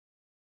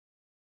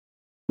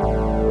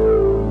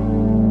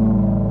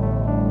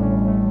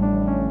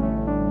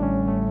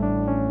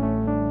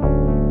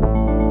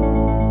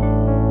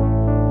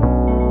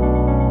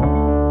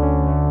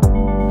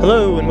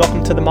and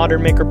welcome to the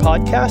Modern Maker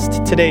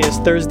Podcast. Today is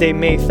Thursday,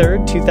 May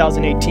 3rd,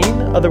 2018,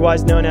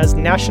 otherwise known as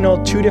National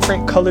Two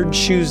Different Colored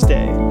Shoes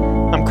Day.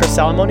 I'm Chris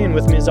Salamone, and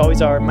with me as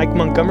always are Mike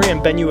Montgomery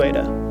and Ben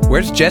Ueda.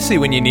 Where's Jessie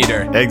when you need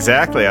her?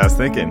 Exactly, I was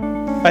thinking.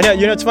 I know,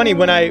 it's funny,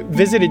 when I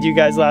visited you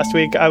guys last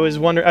week, I was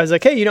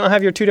like, hey, you don't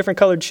have your two different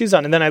colored shoes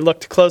on, and then I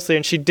looked closely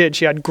and she did.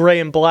 She had gray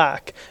and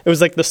black. It was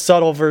like the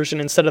subtle version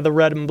instead of the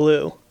red and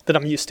blue that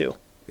I'm used to.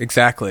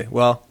 Exactly.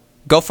 Well,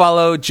 go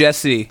follow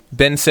Jessie,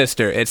 Ben's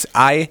sister. It's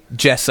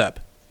Jessup.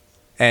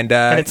 And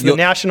it's the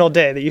national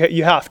day that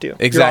you have to.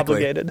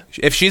 Exactly. You're obligated.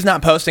 If she's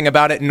not posting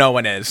about it, no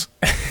one is.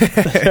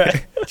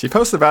 She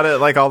posts about it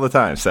like all the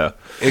time, so.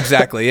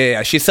 Exactly.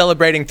 Yeah. She's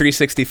celebrating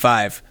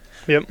 365.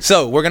 Yep.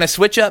 So we're going to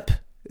switch up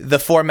the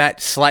format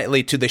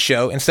slightly to the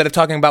show. Instead of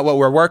talking about what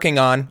we're working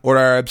on or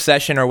our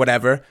obsession or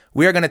whatever,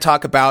 we are going to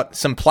talk about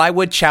some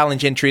plywood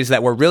challenge entries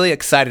that we're really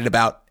excited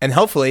about. And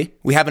hopefully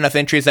we have enough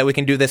entries that we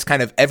can do this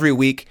kind of every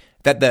week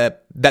that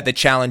the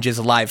challenge is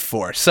live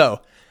for.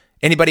 So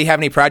anybody have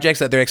any projects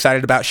that they're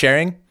excited about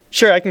sharing?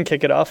 Sure, I can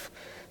kick it off.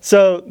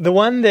 So the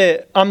one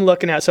that I'm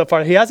looking at so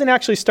far, he hasn't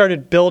actually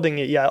started building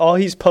it yet. All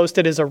he's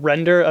posted is a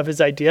render of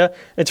his idea.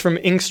 It's from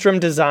Ingstrom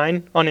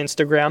Design on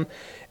Instagram.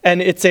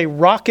 And it's a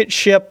rocket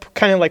ship,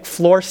 kind of like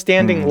floor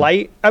standing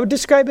light. I would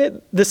describe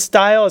it, the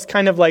style is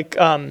kind of like,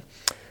 I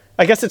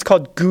guess it's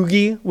called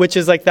Googie, which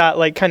is like that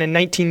like kind of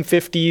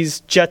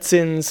 1950s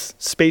Jetsons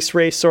space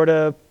race sort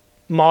of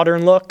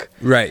modern look.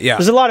 Right, yeah.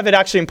 There's a lot of it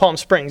actually in Palm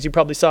Springs. You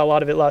probably saw a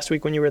lot of it last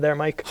week when you were there,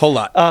 Mike. Whole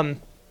lot.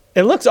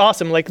 It looks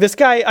awesome. Like this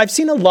guy, I've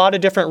seen a lot of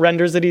different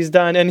renders that he's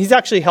done, and he's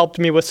actually helped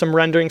me with some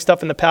rendering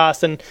stuff in the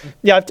past. And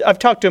yeah, I've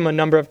talked to him a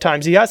number of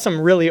times. He has some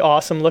really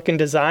awesome looking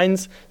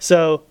designs.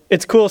 So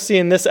it's cool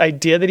seeing this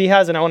idea that he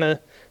has, and I want to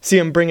see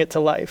him bring it to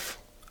life.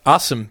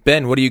 Awesome.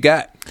 Ben, what do you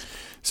got?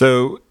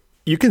 So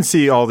you can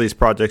see all these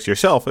projects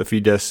yourself if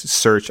you just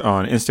search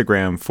on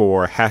Instagram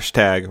for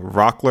hashtag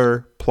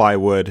Rockler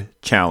Plywood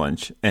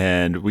Challenge.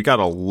 And we got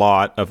a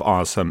lot of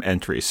awesome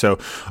entries. So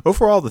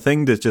overall, the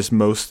thing that just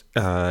most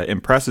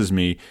impresses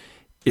me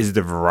is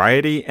the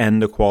variety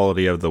and the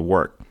quality of the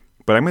work.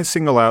 But I'm going to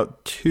single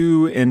out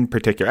two in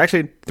particular,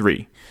 actually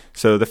three.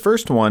 So the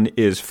first one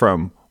is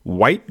from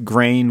White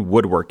Grain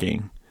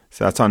Woodworking.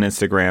 So that's on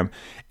Instagram.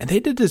 And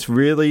they did this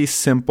really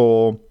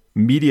simple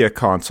media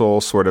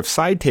console sort of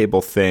side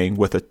table thing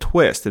with a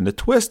twist. And the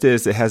twist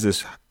is it has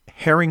this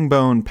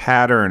herringbone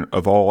pattern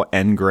of all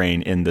end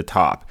grain in the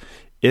top.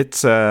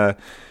 It's awesome.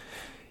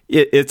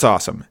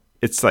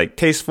 It's like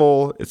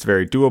tasteful, it's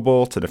very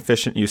doable, it's an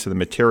efficient use of the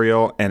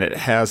material, and it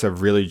has a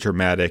really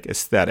dramatic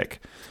aesthetic.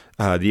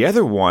 The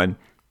other one,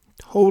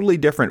 totally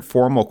different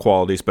formal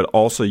qualities, but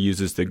also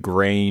uses the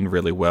grain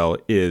really well,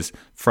 is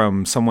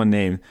from someone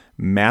named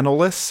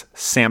Manolus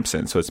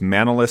Sampson. So it's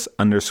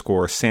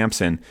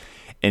Manolus_Sampson.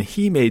 And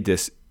he made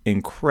this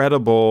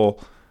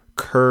incredible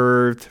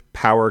curved,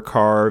 power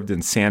carved,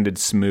 and sanded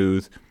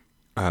smooth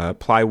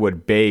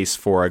plywood base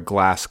for a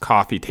glass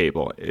coffee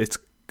table. It's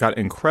got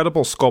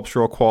incredible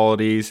sculptural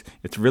qualities.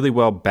 It's really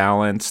well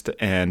balanced,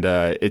 and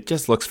it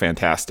just looks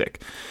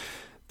fantastic.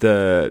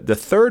 The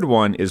third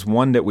one is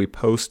one that we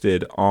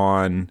posted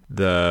on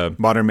the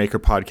Modern Maker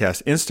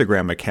Podcast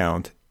Instagram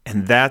account.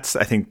 And that's,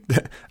 I think,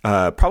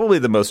 probably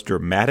the most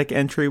dramatic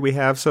entry we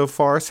have so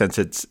far, since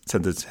it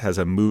has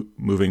a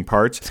moving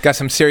parts. It's got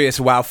some serious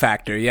wow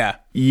factor, yeah.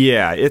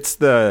 Yeah, it's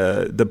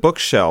the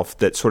bookshelf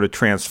that sort of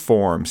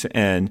transforms.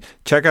 And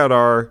check out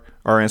our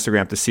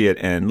Instagram to see it.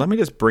 And let me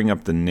just bring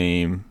up the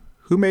name.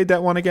 Who made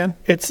that one again?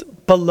 It's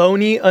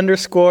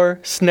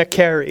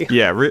Baloney_Snackary.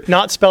 Yeah.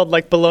 Not spelled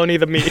like bologna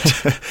the meat.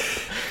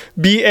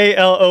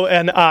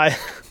 Baloni.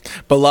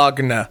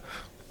 Bologna.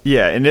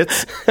 Yeah, and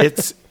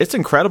it's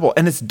incredible,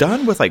 and it's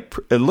done with like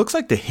it looks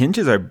like the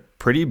hinges are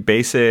pretty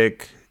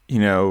basic,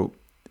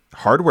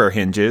 hardware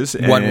hinges.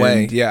 One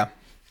way, yeah.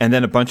 And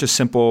then a bunch of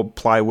simple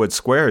plywood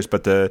squares,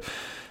 but the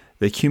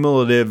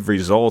cumulative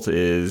result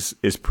is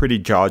pretty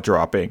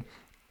jaw-dropping.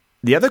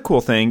 The other cool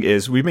thing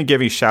is we've been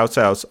giving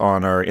shouts-outs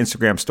on our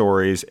Instagram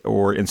stories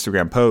or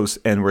Instagram posts,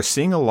 and we're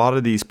seeing a lot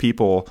of these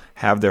people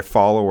have their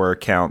follower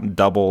count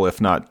double, if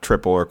not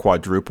triple or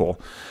quadruple.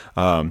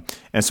 And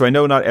so I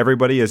know not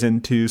everybody is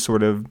into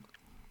sort of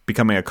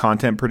becoming a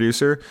content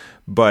producer,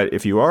 but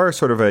if you are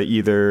sort of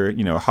either a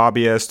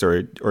hobbyist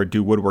or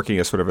do woodworking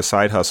as sort of a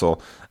side hustle,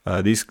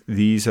 these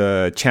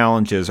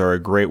challenges are a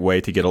great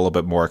way to get a little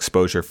bit more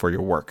exposure for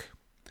your work.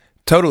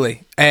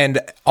 Totally. And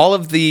all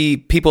of the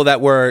people that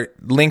we're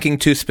linking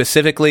to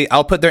specifically,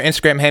 I'll put their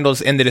Instagram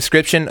handles in the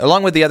description,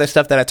 along with the other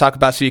stuff that I talk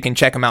about, so you can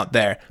check them out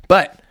there.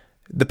 But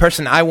the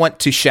person I want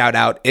to shout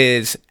out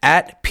is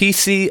at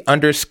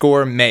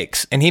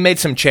PC_makes, and he made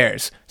some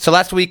chairs. So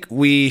last week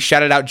we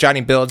shouted out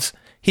Johnny Builds.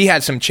 He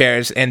had some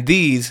chairs, and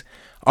these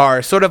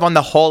are sort of on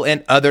the whole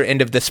other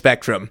end of the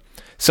spectrum.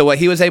 So what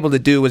he was able to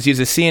do was use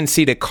a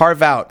CNC to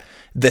carve out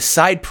the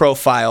side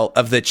profile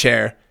of the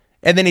chair.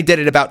 And then he did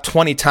it about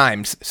 20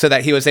 times so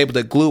that he was able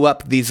to glue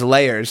up these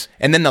layers.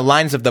 And then the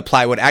lines of the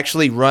plywood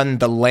actually run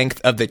the length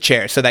of the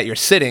chair so that you're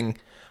sitting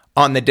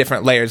on the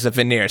different layers of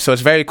veneer. So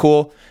it's very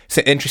cool. It's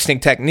an interesting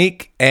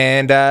technique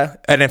and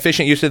an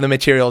efficient use of the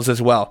materials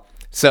as well.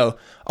 So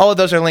all of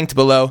those are linked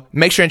below.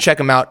 Make sure and check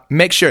them out.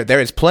 Make sure there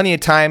is plenty of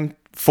time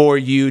for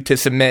you to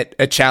submit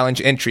a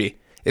challenge entry.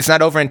 It's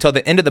not over until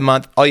the end of the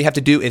month. All you have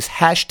to do is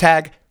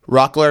hashtag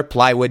Rockler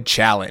Plywood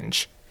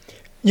Challenge.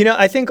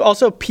 I think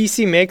also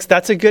PC Makes,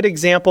 that's a good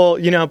example.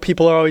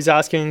 People are always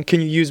asking,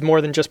 can you use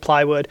more than just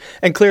plywood?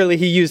 And clearly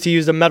he used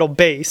a metal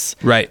base.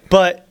 Right.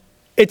 But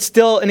it's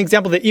still an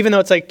example that even though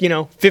it's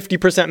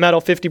 50%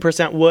 metal,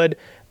 50% wood,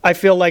 I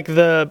feel like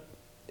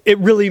it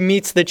really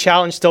meets the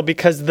challenge still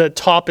because the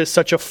top is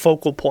such a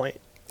focal point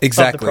of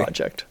the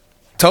project.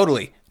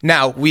 Totally.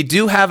 Now, we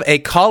do have a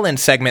call-in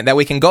segment that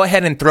we can go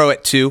ahead and throw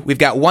it to. We've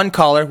got one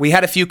caller. We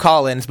had a few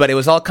call-ins, but it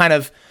was all kind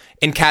of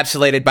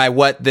encapsulated by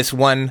what this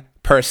one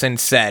person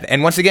said.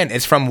 And once again,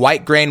 it's from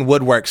White Grain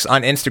Woodworks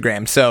on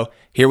Instagram. So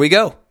here we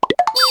go.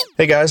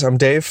 Hey guys, I'm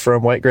Dave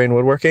from White Grain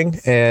Woodworking,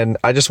 and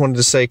I just wanted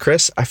to say,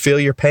 Chris, I feel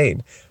your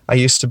pain. I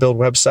used to build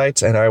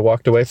websites, and I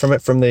walked away from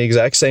it from the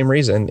exact same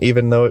reason,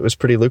 even though it was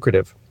pretty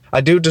lucrative. I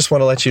do just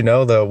want to let you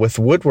know, though, with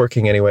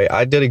woodworking anyway,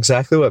 I did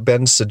exactly what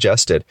Ben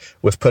suggested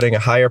with putting a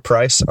higher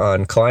price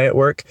on client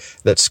work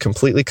that's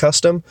completely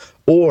custom,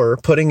 or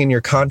putting in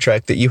your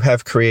contract that you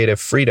have creative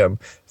freedom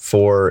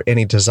for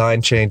any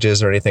design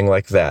changes or anything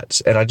like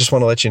that. And I just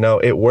want to let you know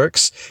it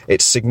works.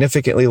 It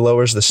significantly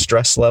lowers the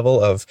stress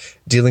level of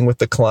dealing with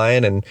the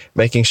client and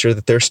making sure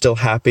that they're still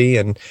happy,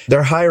 and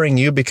they're hiring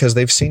you because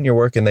they've seen your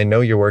work and they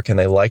know your work and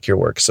they like your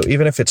work. So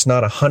even if it's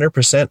not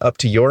 100% up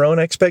to your own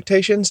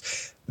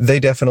expectations, they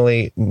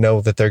definitely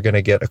know that they're going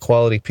to get a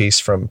quality piece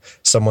from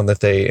someone that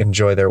they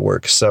enjoy their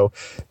work. So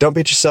don't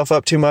beat yourself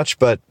up too much,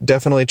 but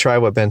definitely try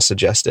what Ben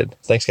suggested.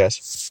 Thanks,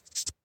 guys.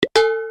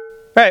 All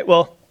right.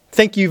 Well,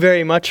 thank you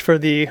very much for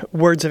the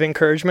words of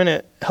encouragement.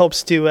 It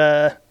helps to,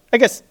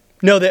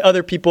 know that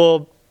other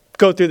people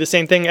go through the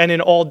same thing and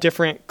in all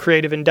different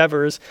creative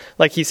endeavors.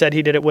 Like he said,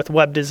 he did it with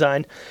web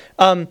design.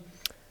 I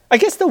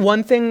guess the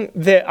one thing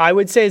that I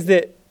would say is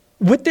that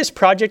with this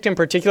project in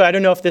particular, I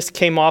don't know if this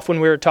came off when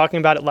we were talking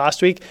about it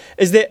last week,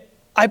 is that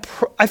I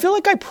feel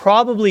like I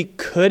probably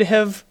could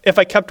have, if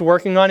I kept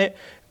working on it,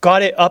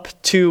 got it up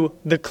to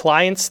the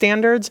client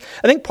standards.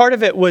 I think part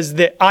of it was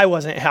that I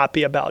wasn't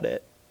happy about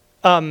it.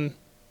 And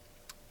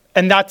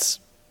that's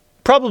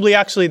probably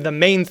actually the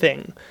main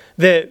thing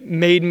that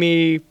made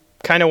me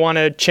kind of want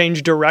to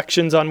change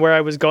directions on where I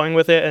was going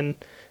with it and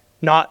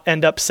not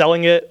end up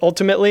selling it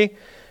ultimately.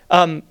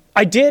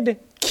 I did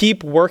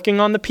keep working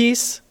on the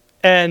piece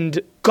and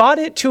got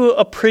it to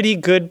a pretty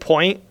good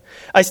point.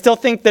 I still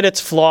think that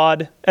it's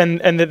flawed and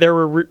that there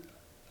were...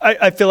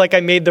 I feel like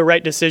I made the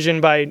right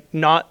decision by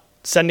not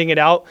sending it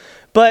out.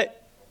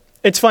 But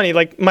it's funny,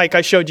 like, Mike,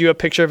 I showed you a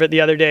picture of it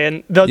the other day,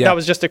 and that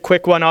was just a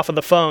quick one off of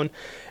the phone.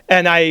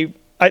 And I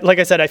like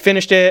I said, I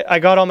finished it. I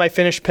got all my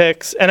finished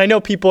pics. And I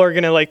know people are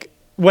going to,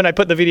 when I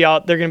put the video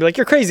out, they're going to be like,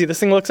 you're crazy. This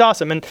thing looks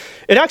awesome. And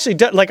it actually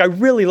does. I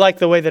really like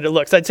the way that it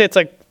looks. I'd say it's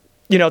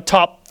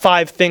top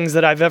 5 things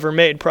that I've ever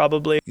made,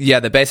 probably. Yeah,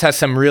 the base has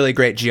some really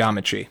great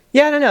geometry.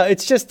 Yeah, no.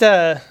 It's just,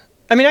 I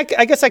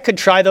guess I could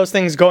try those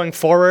things going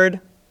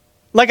forward.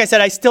 Like I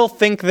said, I still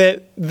think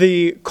that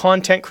the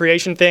content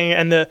creation thing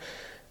and the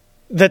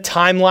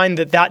timeline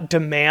that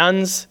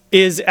demands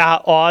is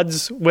at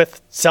odds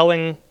with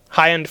selling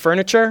high-end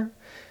furniture.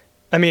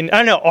 I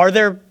don't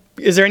know.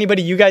 Is there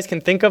anybody you guys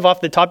can think of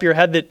off the top of your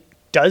head that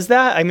does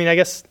that? I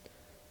guess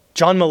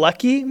John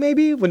Malecki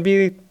maybe would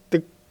be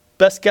the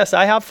best guess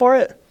I have for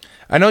it.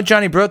 I know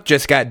Johnny Brooke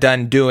just got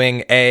done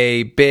doing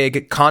a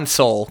big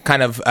console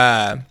kind of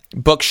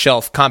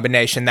bookshelf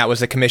combination that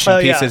was a commission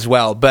piece as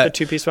well. But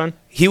the 2-piece one?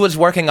 He was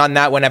working on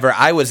that whenever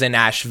I was in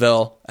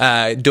Asheville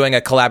doing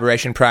a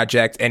collaboration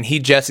project, and he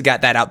just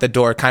got that out the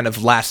door kind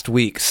of last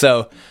week.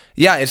 So,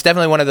 yeah, it's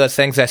definitely one of those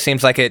things that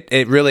seems like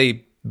it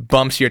really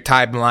bumps your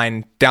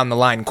timeline down the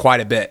line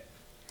quite a bit.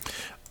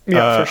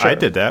 Yeah, for sure. I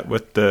did that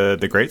with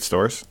the great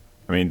stores.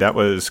 That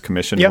was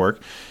commissioned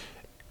work.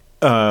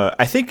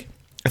 I think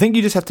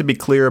you just have to be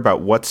clear about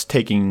what's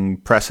taking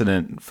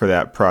precedent for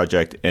that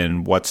project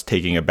and what's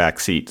taking a back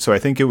seat. So I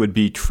think it would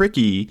be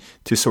tricky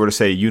to sort of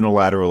say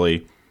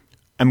unilaterally,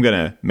 I'm going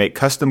to make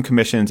custom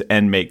commissions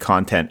and make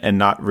content and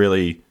not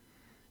really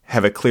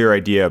have a clear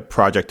idea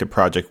project to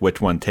project which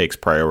one takes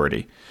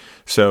priority.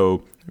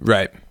 So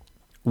right.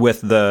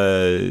 With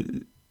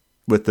the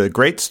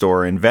Great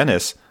Store in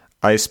Venice,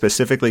 I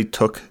specifically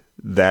took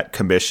that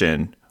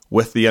commission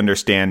with the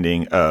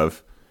understanding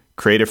of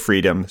creative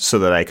freedom so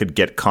that I could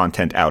get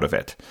content out of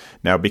it.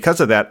 Now,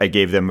 because of that, I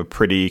gave them a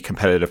pretty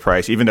competitive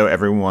price, even though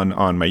everyone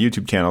on my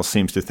YouTube channel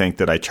seems to think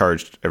that I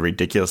charged a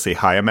ridiculously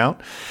high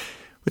amount,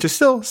 which is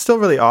still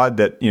really odd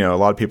that, a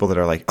lot of people that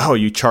are like, oh,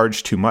 you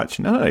charge too much.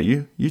 No,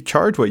 you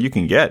charge what you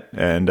can get.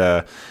 And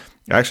I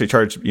actually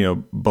charge,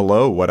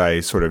 below what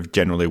I sort of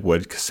generally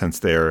would since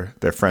they're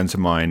friends of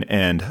mine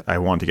and I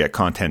want to get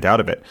content out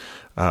of it.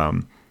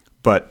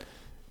 But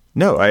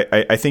no,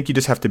 I think you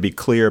just have to be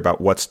clear about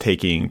what's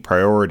taking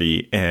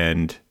priority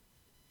and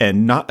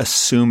not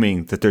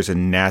assuming that there's a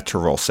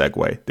natural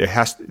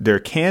segue. There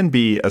can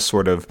be a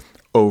sort of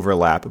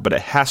overlap, but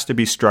it has to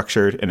be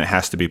structured and it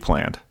has to be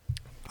planned.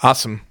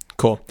 Awesome.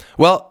 Cool.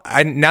 Well,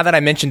 now that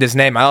I mentioned his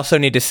name, I also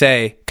need to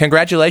say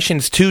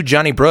congratulations to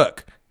Johnny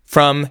Brook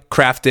from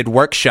Crafted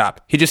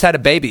Workshop. He just had a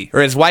baby,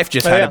 or his wife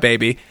just had a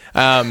baby.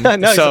 No,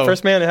 he's the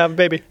first man to have a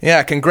baby.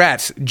 Yeah,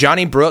 congrats.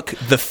 Johnny Brook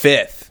the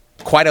Fifth.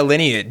 Quite a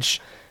lineage.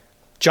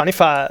 Johnny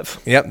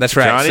 5. Yep, that's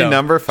right. Johnny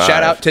number 5.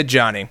 Shout out to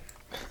Johnny.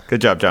 Good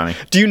job, Johnny.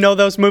 Do you know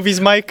those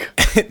movies, Mike?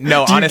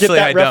 No, Do you honestly, get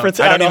that I reference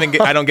don't. at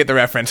all? I don't get the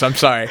reference. I'm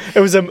sorry. It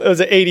was an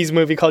 80s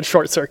movie called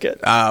Short Circuit.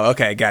 Oh,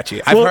 okay, got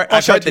you. I'll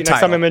I've show heard it to the you next time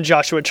title. I'm in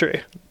Joshua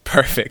Tree.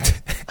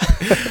 Perfect.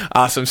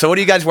 Awesome. So what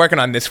are you guys working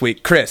on this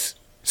week? Chris,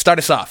 start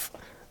us off.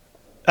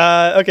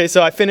 Okay,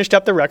 so I finished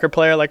up the record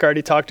player like I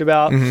already talked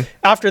about. Mm-hmm.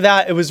 After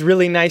that, it was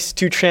really nice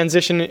to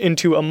transition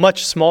into a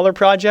much smaller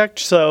project.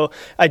 So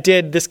I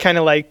did this kind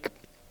of like,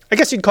 I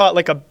guess you'd call it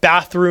like a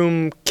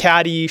bathroom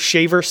caddy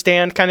shaver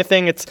stand kind of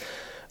thing. It's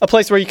a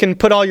place where you can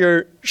put all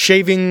your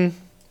shaving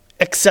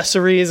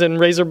accessories and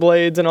razor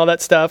blades and all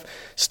that stuff,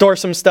 store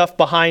some stuff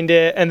behind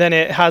it, and then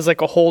it has like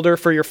a holder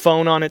for your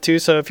phone on it too.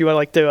 So if you want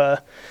like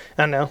to,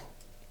 I don't know,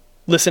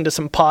 listen to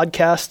some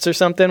podcasts or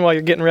something while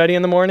you're getting ready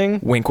in the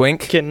morning. Wink,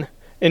 wink. Can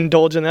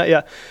indulge in that,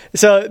 yeah.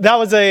 So that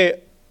was a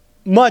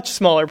much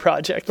smaller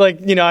project. Like,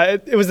 you know,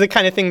 it was the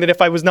kind of thing that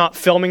if I was not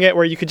filming it,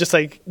 where you could just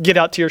like get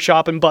out to your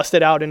shop and bust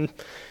it out in,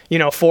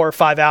 4 or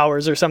 5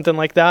 hours or something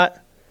like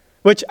that.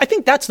 Which I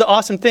think that's the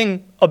awesome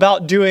thing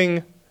about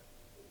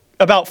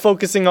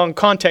focusing on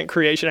content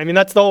creation. I mean,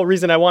 that's the whole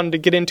reason I wanted to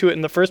get into it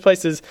in the first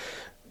place, is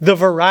the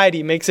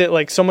variety makes it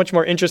like so much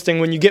more interesting.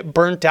 When you get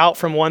burnt out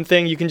from one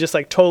thing, you can just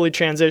like totally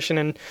transition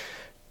and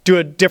do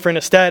a different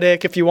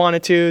aesthetic if you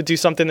wanted to, do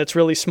something that's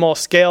really small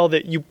scale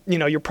that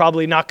you're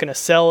probably not going to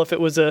sell if it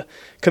was a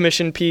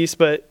commission piece.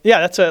 But yeah,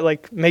 that's what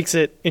like makes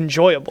it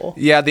enjoyable.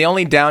 Yeah, the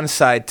only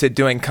downside to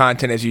doing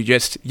content is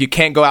you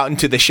can't go out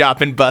into the shop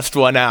and bust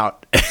one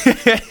out.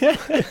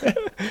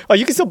 Oh,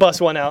 you can still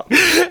bust one out.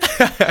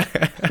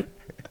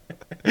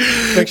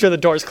 Make sure the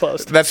door's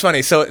closed. That's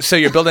funny. So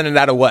you're building it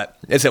out of what?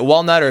 Is it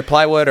walnut or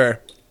plywood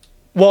or?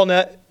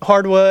 Walnut,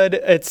 hardwood.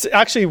 It's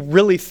actually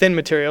really thin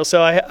material.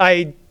 So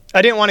I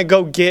didn't want to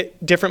go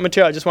get different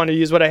material. I just wanted to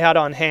use what I had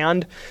on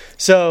hand.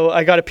 So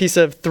I got a piece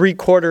of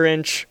 3/4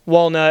 inch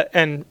walnut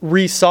and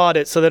resawed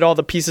it so that all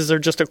the pieces are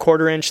just a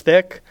 1/4 inch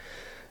thick.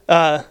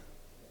 But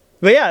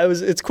yeah,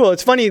 it's cool.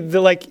 It's funny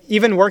that like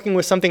even working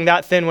with something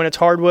that thin when it's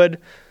hardwood,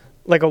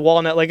 like a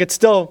walnut, like it's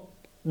still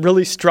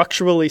really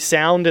structurally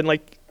sound, and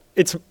like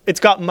it's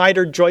got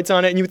mitered joints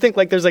on it. And you would think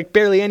like there's like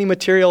barely any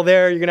material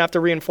there. You're gonna have to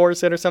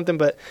reinforce it or something,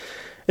 but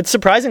it's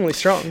surprisingly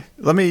strong.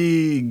 Let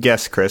me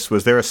guess, Chris.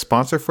 Was there a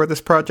sponsor for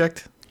this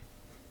project?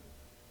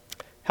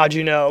 How'd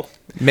you know?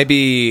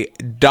 Maybe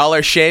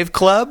Dollar Shave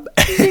Club?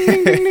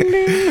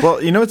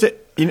 Well, you know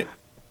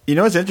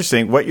what's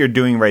interesting? What you're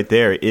doing right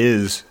there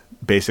is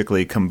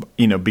basically,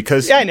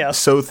 because yeah, I know.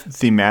 so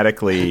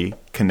thematically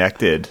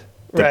connected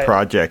the Right.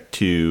 project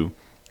to,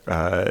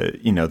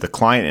 the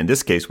client in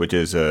this case, which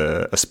is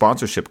a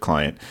sponsorship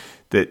client,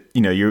 that,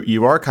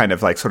 you are kind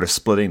of like sort of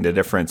splitting the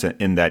difference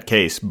in that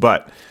case.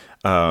 But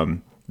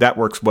that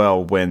works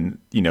well when,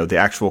 the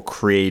actual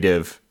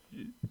creative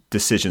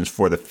decisions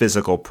for the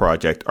physical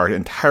project are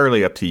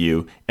entirely up to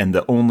you, and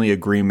the only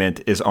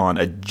agreement is on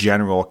a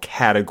general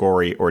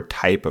category or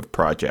type of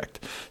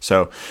project.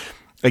 So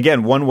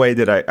again, one way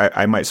that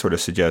I might sort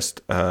of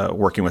suggest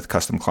working with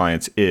custom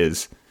clients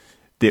is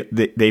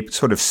they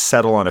sort of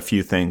settle on a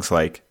few things,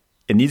 like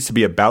it needs to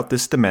be about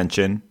this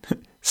dimension,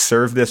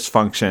 serve this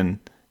function,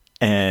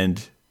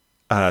 and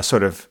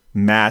sort of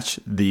match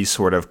these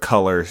sort of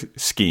color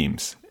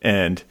schemes.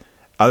 And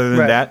other than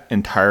Right. that,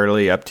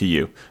 entirely up to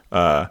you.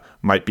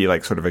 Might be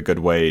like sort of a good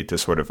way to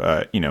sort of,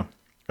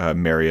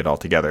 marry it all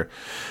together.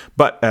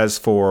 But as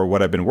for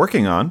what I've been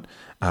working on,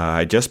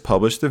 I just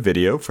published a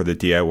video for the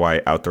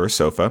DIY outdoor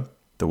sofa,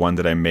 the one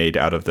that I made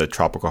out of the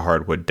tropical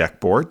hardwood deck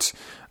boards.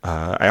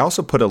 I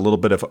also put a little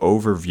bit of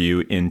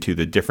overview into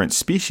the different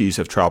species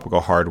of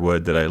tropical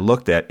hardwood that I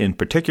looked at, in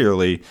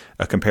particularly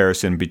a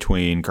comparison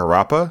between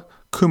Garapa,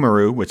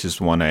 Kumaru, which is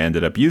the one I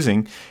ended up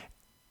using,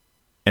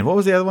 and what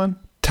was the other one?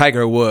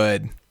 Tiger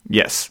Wood.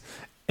 Yes.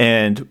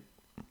 And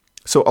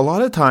so a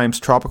lot of times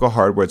tropical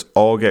hardwoods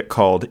all get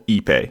called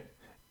Ipe.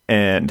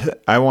 And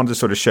I wanted to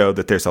sort of show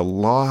that there's a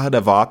lot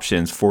of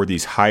options for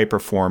these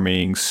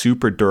high-performing,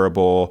 super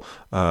durable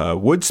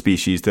wood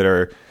species that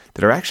are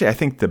actually, I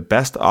think, the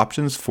best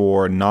options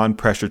for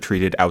non-pressure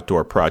treated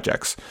outdoor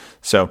projects.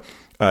 So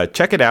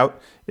check it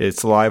out.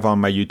 It's live on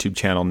my YouTube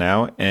channel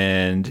now,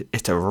 and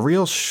it's a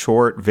real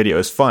short video.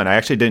 It's fun.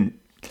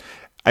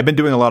 I've been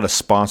doing a lot of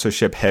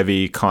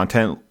sponsorship-heavy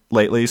content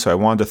lately, so I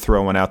wanted to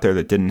throw one out there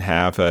that didn't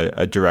have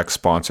a direct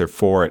sponsor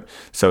for it.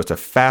 So it's a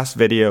fast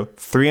video,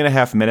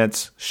 3.5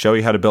 minutes, show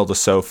you how to build a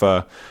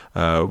sofa.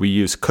 We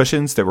use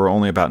cushions that were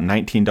only about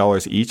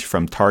 $19 each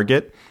from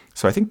Target.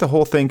 So I think the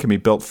whole thing can be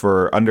built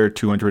for under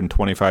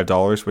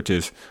 $225, which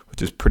is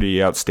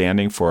pretty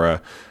outstanding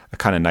for a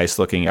kind of nice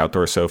looking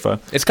outdoor sofa.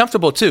 It's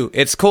comfortable too.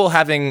 It's cool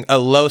having a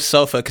low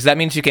sofa because that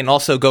means you can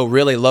also go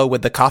really low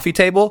with the coffee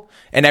table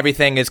and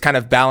everything is kind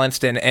of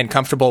balanced and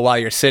comfortable while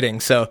you're sitting.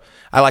 So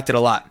I liked it a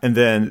lot. And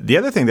then the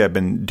other thing that I've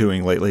been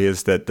doing lately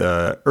is that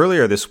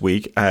earlier this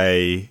week,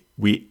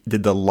 we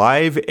did the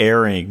live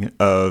airing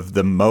of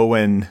the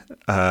Moen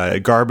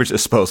garbage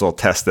disposal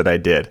test that I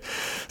did.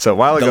 So a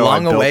while ago, the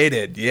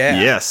long-awaited,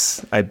 yeah.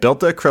 Yes. I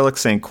built the acrylic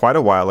sink quite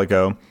a while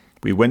ago.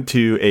 We went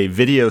to a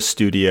video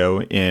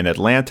studio in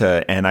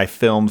Atlanta, and I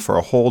filmed for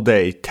a whole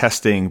day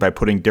testing by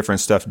putting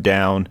different stuff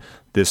down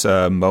this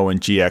Moen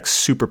GX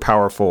super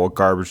powerful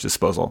garbage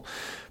disposal.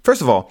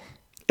 First of all,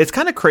 it's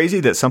kind of crazy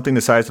that something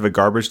the size of a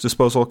garbage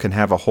disposal can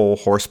have a whole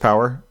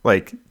horsepower,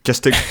 like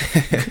just to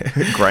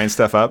grind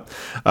stuff up.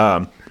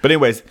 But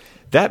anyways,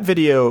 that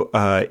video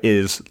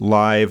is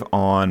live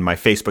on my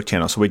Facebook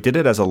channel. So we did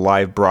it as a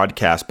live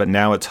broadcast, but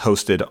now it's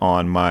hosted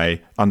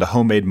on the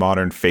Homemade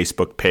Modern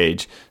Facebook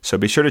page. So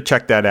be sure to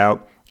check that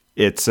out.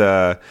 It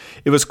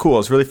was cool. It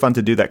was really fun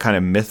to do that kind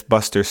of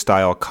Mythbuster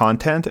style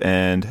content,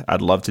 and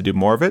I'd love to do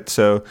more of it.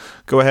 So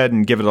go ahead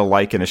and give it a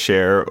like and a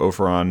share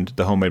over on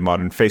the Homemade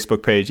Modern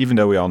Facebook page, even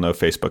though we all know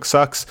Facebook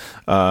sucks.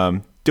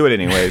 Do it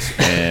anyways,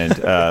 and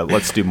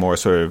let's do more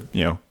sort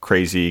of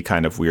crazy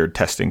kind of weird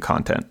testing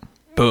content.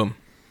 Boom.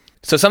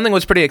 So something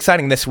was pretty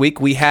exciting this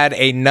week. We had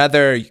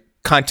another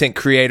content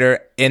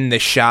creator in the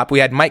shop. We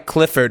had Mike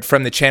Clifford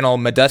from the channel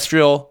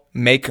Modustrial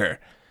Maker.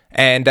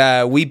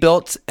 And we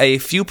built a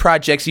few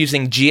projects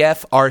using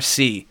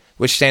GFRC,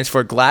 which stands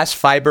for Glass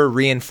Fiber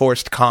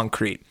Reinforced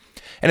Concrete.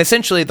 And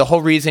essentially, the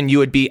whole reason you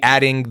would be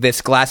adding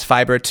this glass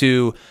fiber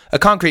to a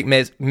concrete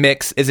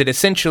mix is it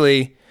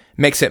essentially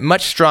makes it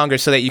much stronger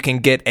so that you can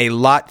get a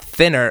lot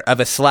thinner of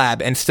a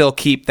slab and still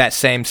keep that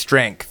same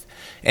strength.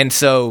 And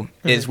so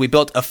we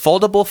built a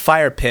foldable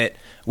fire pit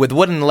with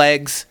wooden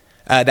legs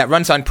that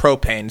runs on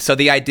propane. So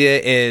the idea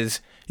is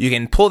you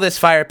can pull this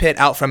fire pit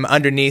out from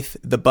underneath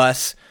the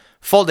bus,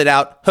 fold it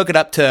out, hook it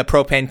up to a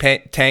propane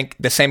tank,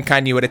 the same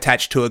kind you would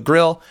attach to a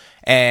grill,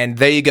 and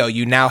there you go.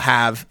 You now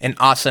have an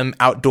awesome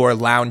outdoor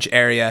lounge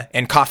area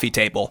and coffee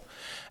table.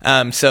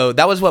 So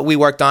that was what we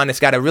worked on. It's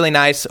got a really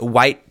nice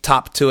white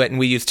top to it, and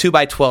we used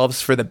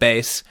 2x12s for the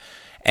base.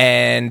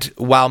 And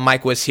while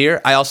Mike was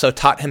here, I also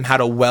taught him how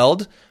to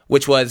weld,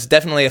 which was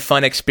definitely a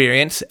fun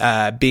experience,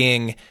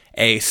 being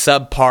a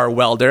subpar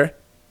welder,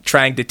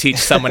 trying to teach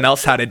someone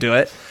else how to do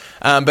it.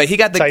 But he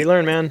got That's how you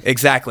learn, man.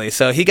 Exactly.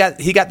 So he got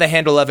the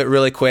handle of it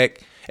really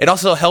quick. It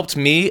also helped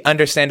me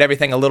understand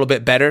everything a little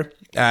bit better.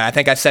 I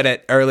think I said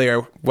it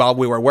earlier while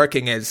we were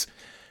working is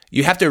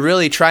you have to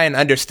really try and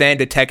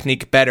understand a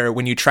technique better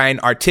when you try and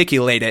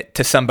articulate it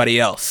to somebody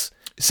else.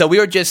 So we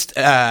were just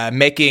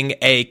making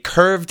a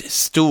curved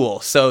stool.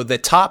 So the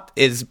top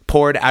is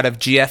poured out of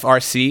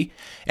GFRC,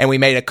 and we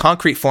made a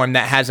concrete form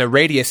that has a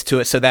radius to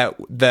it so that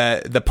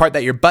the part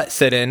that your butt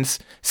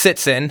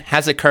sits in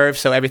has a curve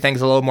so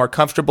everything's a little more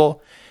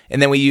comfortable.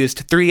 And then we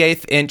used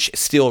 3/8 inch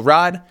steel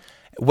rod,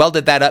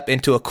 welded that up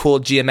into a cool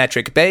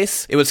geometric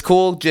base. It was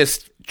cool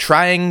just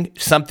trying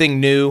something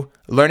new,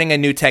 learning a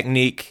new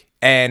technique,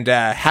 and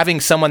having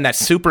someone that's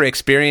super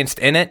experienced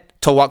in it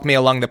to walk me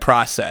along the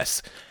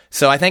process.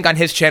 So I think on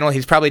his channel,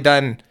 he's probably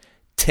done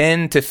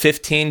 10 to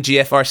 15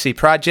 GFRC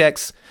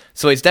projects.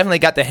 So he's definitely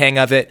got the hang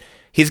of it.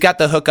 He's got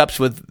the hookups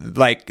with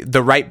like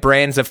the right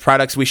brands of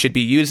products we should be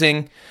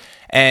using.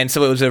 And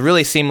so it was a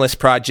really seamless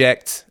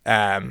project.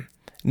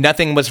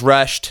 Nothing was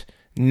rushed,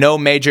 no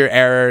major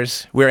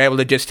errors. We were able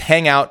to just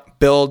hang out,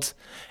 build,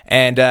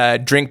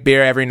 and drink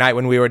beer every night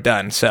when we were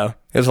done. So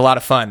it was a lot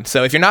of fun.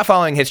 So if you're not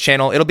following his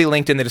channel, it'll be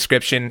linked in the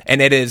description, and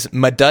it is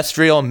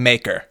Modustrial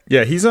Maker.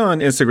 Yeah, he's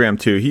on Instagram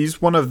too.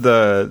 He's one of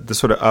the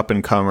sort of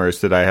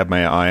up-and-comers that I have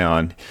my eye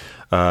on.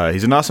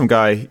 He's an awesome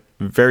guy,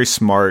 very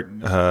smart,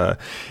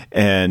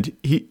 and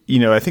he,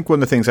 I think one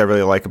of the things I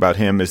really like about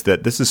him is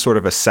that this is sort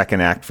of a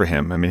second act for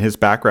him. I mean, his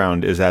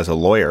background is as a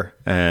lawyer,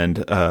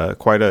 and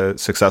quite a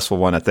successful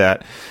one at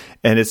that.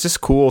 And it's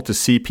just cool to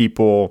see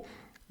people,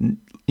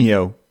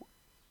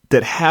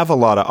 that have a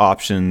lot of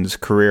options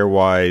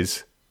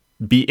career-wise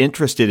be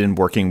interested in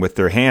working with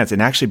their hands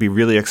and actually be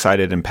really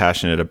excited and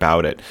passionate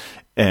about it.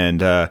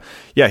 And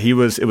it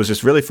was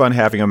just really fun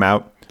having him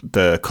out.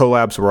 The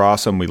collabs were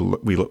awesome.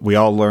 We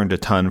all learned a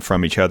ton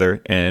from each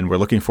other, and we're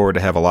looking forward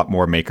to have a lot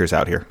more makers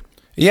out here.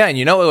 Yeah,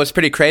 and what was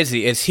pretty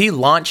crazy is he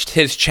launched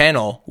his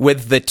channel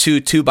with the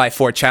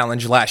 2x4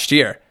 challenge last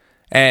year.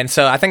 And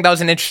so I think that was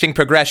an interesting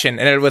progression.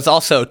 And it was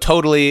also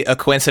totally a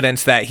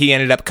coincidence that he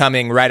ended up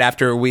coming right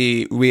after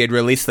we had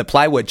released the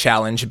plywood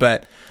challenge.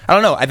 But I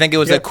don't know. I think it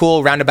was a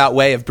cool roundabout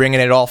way of bringing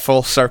it all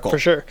full circle. For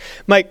sure.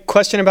 Mike,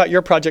 question about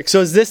your project.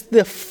 So is this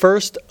the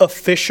first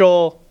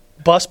official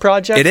bus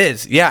project? It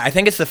is. Yeah, I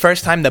think it's the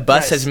first time the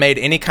bus has made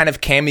any kind of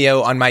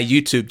cameo on my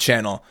YouTube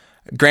channel.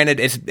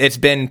 Granted, it's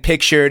been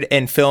pictured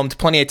and filmed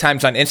plenty of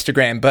times on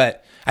Instagram,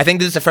 but I think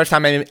this is the first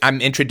time I'm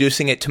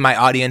introducing it to my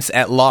audience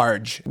at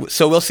large.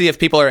 So we'll see if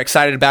people are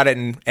excited about it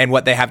and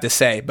what they have to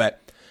say.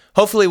 But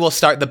hopefully we'll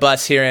start the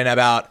bus here in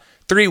about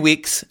 3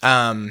 weeks.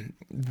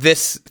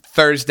 this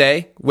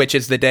Thursday, which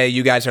is the day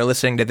you guys are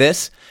listening to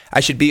this,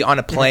 I should be on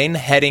a plane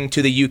heading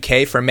to the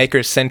UK for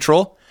Makers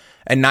Central,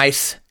 a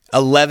nice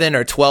 11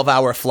 or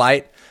 12-hour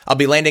flight. I'll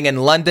be landing in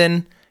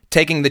London,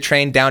 taking the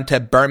train down to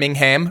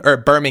Birmingham.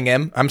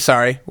 I'm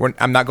sorry.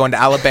 I'm not going to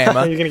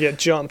Alabama. You're going to get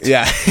jumped.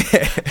 Yeah.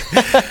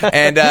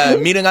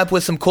 And meeting up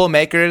with some cool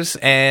makers.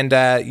 And,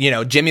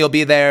 Jimmy will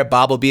be there.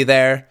 Bob will be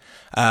there.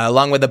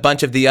 Along with a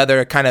bunch of the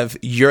other kind of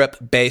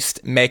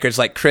Europe-based makers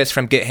like Chris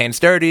from Get Hands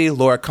Dirty,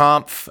 Laura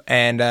Kampf.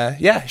 And,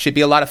 should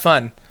be a lot of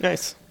fun.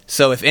 Nice.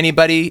 So if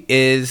anybody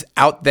is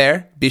out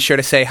there, be sure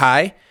to say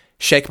hi,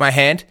 shake my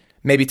hand,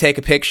 maybe take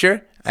a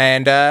picture.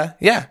 And,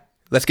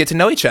 let's get to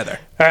know each other.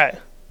 All right.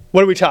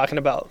 What are we talking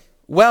about?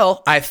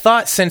 Well, I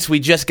thought since we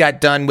just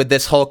got done with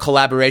this whole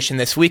collaboration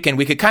this weekend,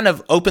 we could kind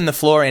of open the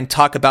floor and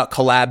talk about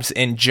collabs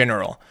in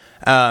general.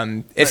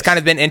 It's kind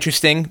of been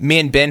interesting. Me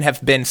and Ben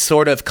have been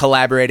sort of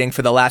collaborating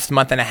for the last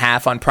month and a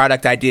half on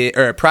project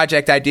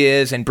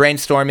ideas and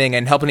brainstorming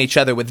and helping each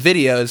other with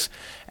videos.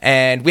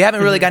 And we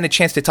haven't really gotten a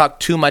chance to talk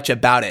too much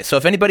about it. So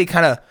if anybody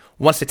kind of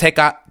wants to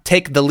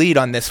take the lead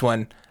on this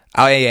one,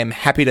 I am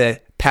happy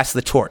to pass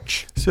the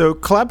torch. So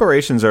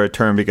collaborations are a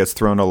term that gets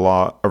thrown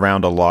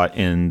around a lot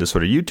in the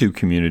sort of YouTube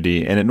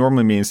community, and it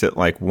normally means that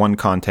like one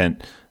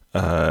content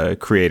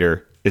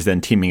creator is then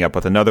teaming up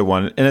with another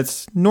one, and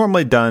it's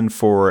normally done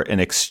for an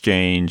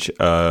exchange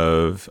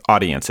of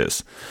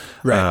audiences.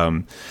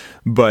 Right.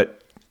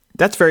 But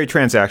that's very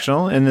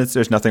transactional, and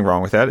there's nothing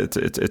wrong with that.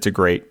 It's a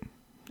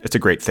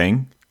great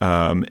thing.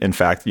 In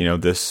fact,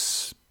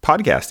 this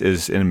podcast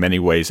is in many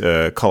ways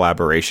a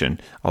collaboration,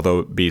 although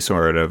it be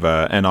sort of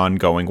an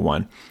ongoing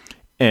one.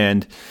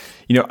 And,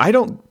 I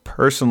don't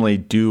personally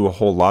do a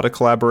whole lot of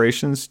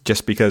collaborations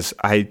just because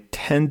I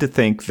tend to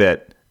think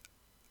that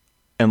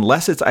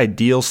unless it's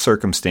ideal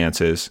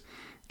circumstances,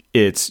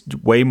 it's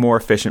way more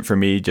efficient for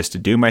me just to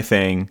do my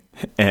thing.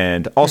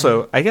 And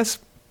also, I guess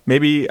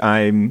maybe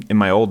I'm in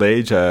my old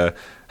age, I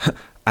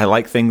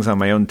like things on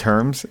my own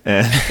terms,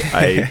 and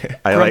I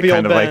like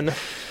kind of like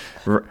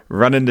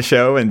running the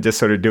show and just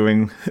sort of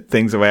doing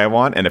things the way I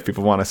want. And if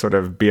people want to sort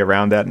of be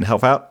around that and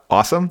help out,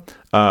 awesome.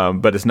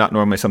 But it's not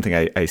normally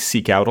something I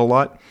seek out a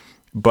lot.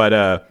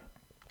 But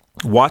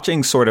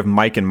watching sort of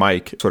Mike and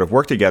Mike sort of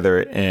work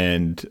together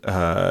and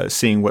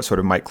seeing what sort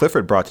of Mike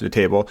Clifford brought to the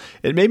table,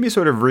 it made me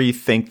sort of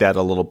rethink that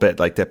a little bit,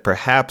 like that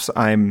perhaps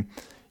I'm,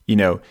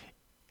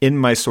 in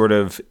my sort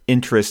of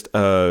interest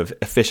of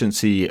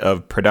efficiency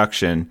of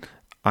production,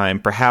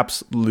 I'm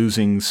perhaps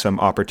losing some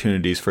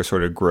opportunities for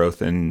sort of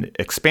growth and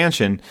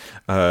expansion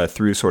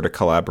through sort of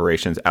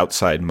collaborations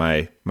outside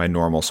my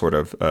normal sort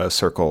of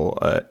circle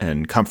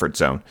and comfort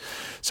zone.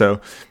 So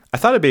I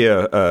thought it'd be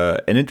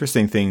an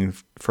interesting thing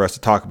for us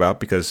to talk about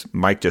because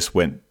Mike just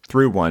went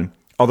through one.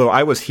 Although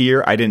I was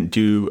here, I didn't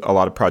do a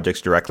lot of projects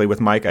directly with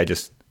Mike. I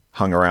just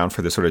hung around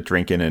for the sort of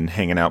drinking and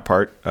hanging out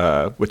part,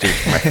 which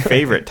is my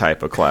favorite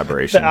type of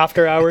collaboration. The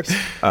after hours.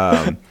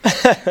 And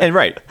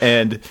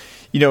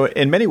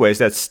in many ways,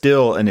 that's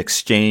still an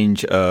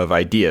exchange of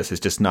ideas. It's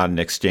just not an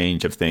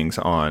exchange of things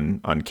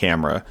on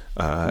camera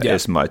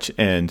as much.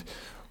 And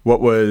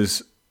what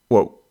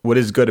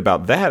is good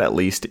about that, at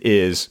least,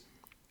 is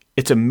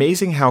it's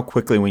amazing how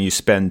quickly when you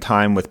spend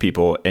time with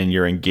people and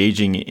you're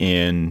engaging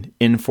in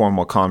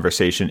informal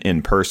conversation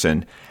in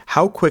person,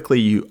 how quickly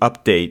you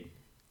update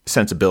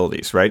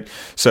sensibilities, right?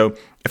 So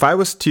if I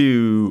was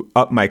to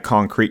up my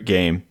concrete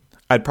game,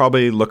 I'd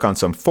probably look on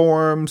some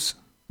forums,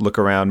 look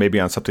around maybe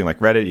on something like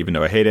Reddit, even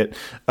though I hate it,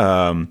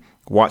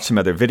 watch some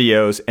other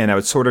videos, and I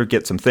would sort of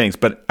get some things.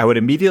 But I would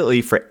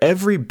immediately, for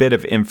every bit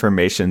of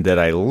information that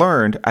I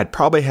learned, I'd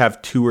probably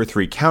have 2 or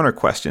 3 counter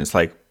questions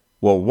like,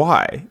 well,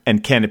 why?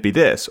 And can it be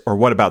this? Or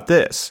what about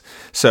this?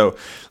 So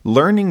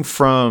learning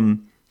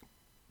from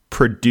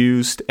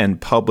produced and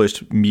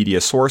published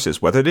media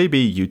sources, whether they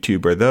be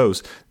YouTube or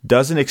those,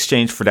 doesn't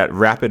exchange for that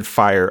rapid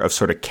fire of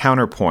sort of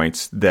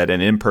counterpoints that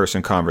an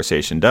in-person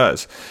conversation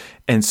does.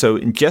 And so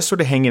in just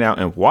sort of hanging out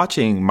and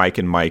watching Mike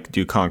and Mike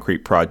do concrete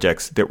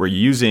projects that were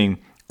using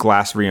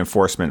glass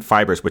reinforcement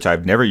fibers, which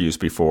I've never used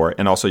before,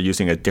 and also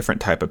using a different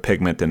type of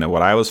pigment than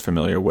what I was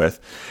familiar with,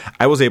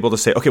 I was able to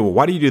say, okay, well,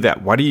 why do you do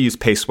that? Why do you use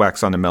paste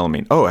wax on the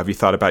melamine? Oh, have you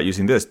thought about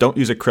using this? Don't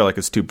use acrylic,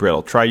 it's too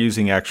brittle. Try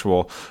using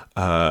actual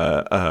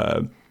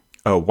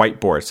a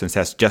whiteboard, since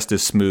that's just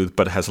as smooth,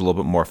 but it has a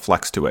little bit more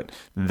flex to it.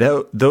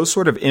 Those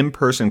sort of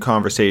in-person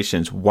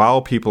conversations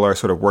while people are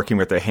sort of working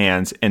with their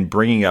hands and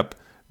bringing up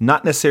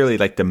not necessarily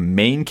like the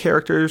main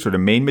characters or the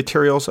main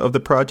materials of the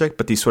project,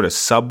 but these sort of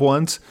sub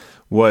ones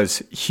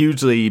was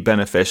hugely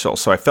beneficial.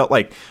 So I felt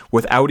like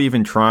without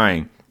even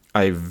trying,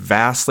 I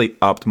vastly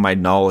upped my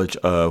knowledge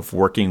of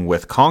working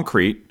with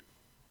concrete,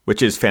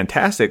 which is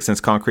fantastic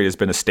since concrete has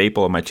been a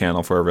staple of my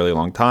channel for a really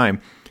long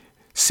time,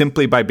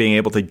 simply by being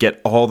able to get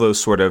all those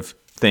sort of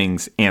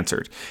things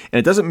answered. And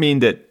it doesn't mean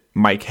that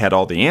Mike had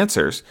all the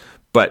answers,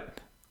 but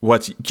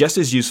what's just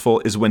as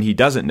useful is when he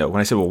doesn't know. When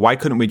I said, well, why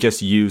couldn't we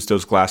just use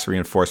those glass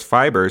reinforced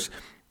fibers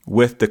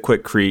with the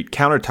Quickcrete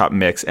countertop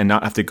mix and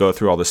not have to go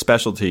through all the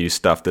specialty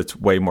stuff that's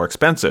way more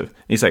expensive?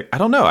 And he's like, I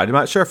don't know. I'm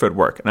not sure if it would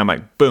work. And I'm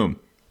like, boom,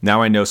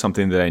 Now I know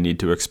something that I need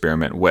to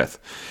experiment with.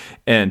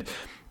 And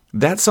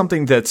that's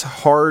something that's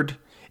hard.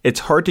 It's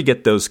hard to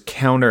get those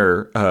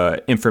counter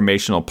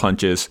informational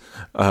punches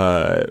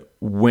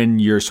when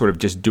you're sort of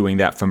just doing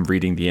that from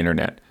reading the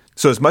internet.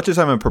 So as much as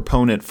I'm a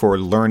proponent for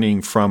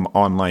learning from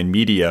online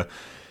media,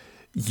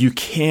 you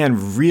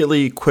can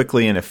really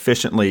quickly and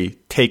efficiently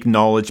take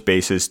knowledge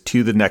bases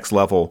to the next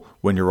level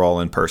when you're all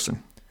in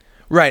person.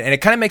 Right, and it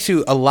kind of makes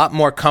you a lot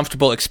more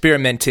comfortable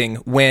experimenting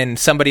when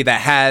somebody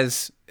that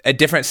has a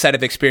different set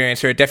of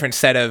experience or a different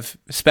set of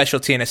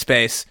specialty in a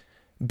space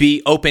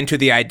be open to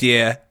the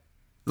idea,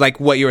 like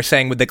what you were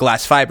saying with the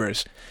glass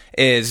fibers,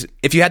 is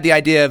if you had the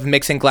idea of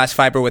mixing glass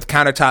fiber with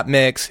countertop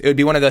mix, it would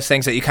be one of those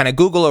things that you kind of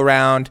Google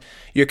around,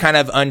 you're kind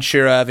of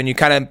unsure of, and you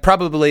kind of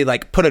probably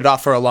like put it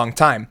off for a long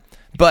time.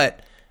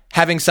 But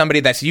having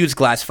somebody that's used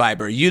glass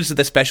fiber, used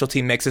the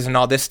specialty mixes and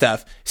all this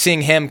stuff,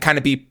 seeing him kind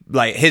of be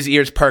like his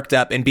ears perked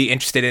up and be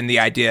interested in the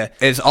idea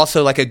is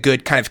also like a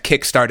good kind of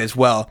kickstart as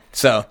well.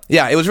 So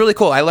yeah, it was really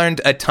cool. I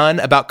learned a ton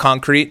about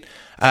concrete.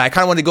 I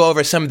kind of want to go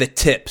over some of the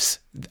tips.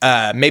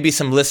 Maybe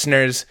some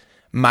listeners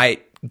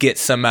might get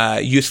some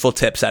useful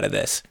tips out of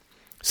this.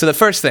 So the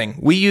first thing,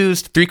 we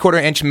used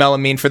 3/4 inch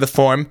melamine for the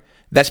form.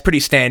 That's pretty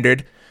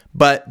standard.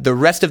 But the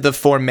rest of the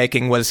form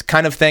making was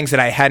kind of things that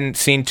I hadn't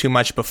seen too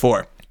much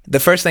before. The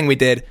first thing we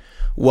did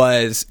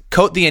was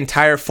coat the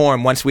entire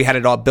form once we had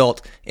it all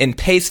built in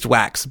paste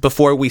wax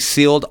before we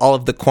sealed all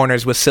of the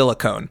corners with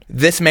silicone.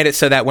 This made it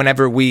so that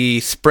whenever we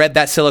spread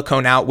that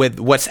silicone out with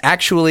what's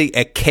actually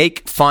a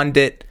cake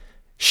fondant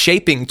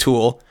shaping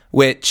tool,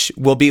 which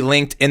will be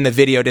linked in the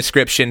video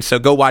description, so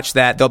go watch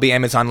that. There'll be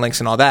Amazon links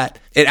and all that.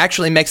 It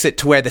actually makes it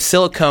to where the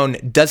silicone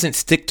doesn't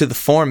stick to the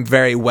form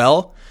very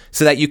well,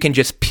 so that you can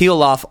just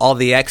peel off all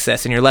the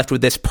excess and you're left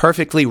with this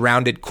perfectly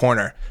rounded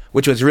corner,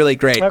 which was really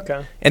great.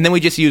 Okay. And then we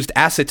just used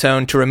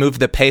acetone to remove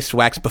the paste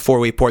wax before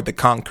we poured the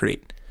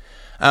concrete.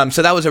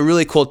 So that was a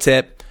really cool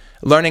tip.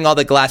 Learning all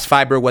the glass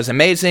fiber was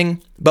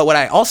amazing. But what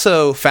I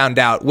also found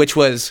out, which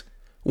was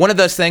one of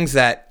those things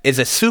that is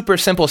a super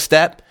simple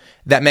step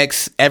that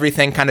makes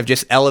everything kind of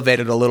just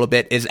elevated a little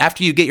bit, is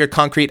after you get your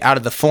concrete out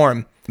of the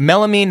form,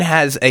 melamine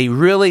has a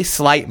really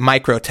slight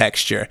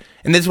microtexture.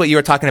 And this is what you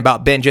were talking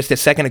about, Ben, just a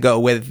second ago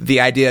with the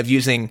idea of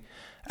using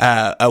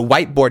a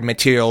whiteboard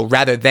material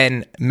rather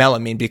than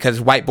melamine, because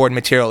whiteboard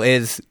material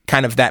is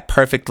kind of that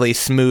perfectly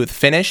smooth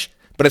finish,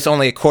 but it's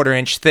only 1/4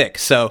 inch thick.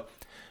 So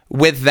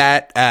with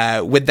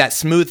that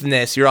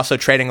smoothness, you're also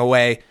trading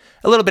away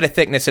a little bit of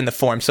thickness in the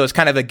form. So it's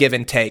kind of a give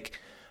and take.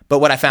 But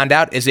what I found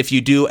out is if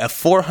you do a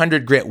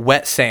 400 grit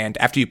wet sand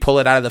after you pull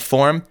it out of the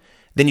form,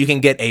 then you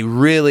can get a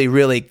really,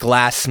 really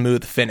glass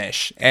smooth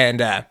finish. And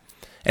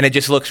it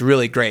just looks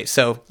really great.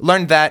 So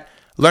learned that.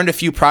 Learned a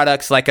few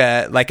products like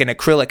an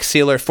acrylic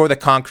sealer for the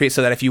concrete,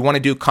 so that if you want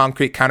to do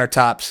concrete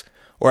countertops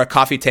or a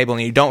coffee table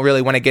and you don't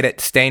really want to get it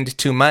stained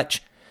too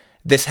much,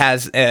 this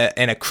has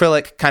an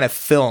acrylic kind of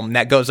film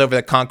that goes over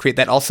the concrete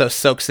that also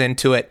soaks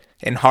into it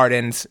and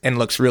hardens and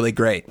looks really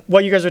great.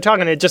 What you guys were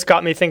talking, it just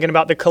got me thinking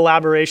about the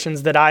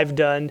collaborations that I've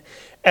done.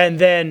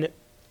 And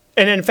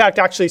in fact,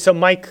 actually, so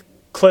Mike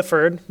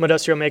Clifford,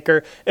 Modesto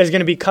Maker, is going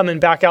to be coming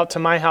back out to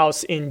my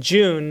house in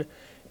June.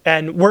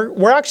 And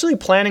we're actually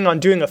planning on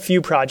doing a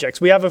few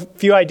projects. We have a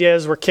few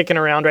ideas we're kicking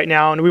around right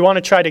now, and we want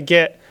to try to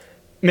get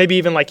maybe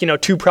even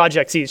 2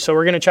 projects each. So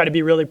we're going to try to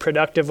be really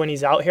productive when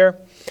he's out here.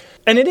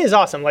 And it is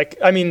awesome.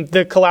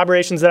 The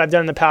collaborations that I've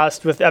done in the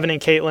past with Evan and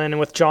Caitlin and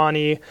with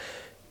Johnny,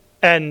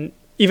 and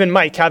even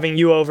Mike, having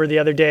you over the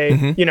other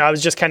day, I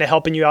was just kind of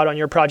helping you out on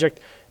your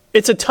project.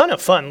 It's a ton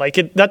of fun.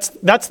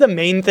 That's the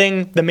main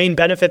thing, the main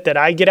benefit that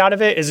I get out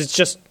of it is it's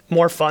just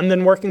more fun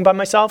than working by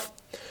myself.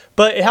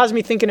 But it has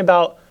me thinking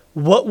about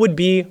what would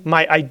be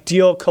my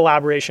ideal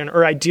collaboration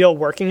or ideal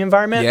working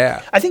environment.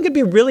 Yeah. I think it'd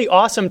be really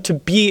awesome to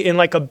be in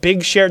a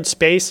big shared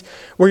space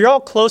where you're all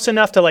close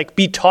enough to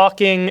be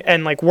talking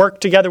and work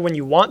together when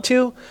you want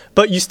to,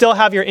 but you still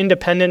have your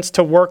independence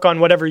to work on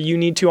whatever you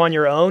need to on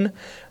your own.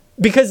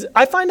 Because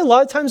I find a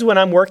lot of times when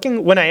I'm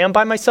working, when I am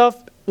by myself,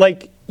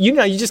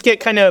 you just get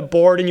kind of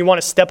bored and you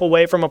want to step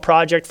away from a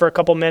project for a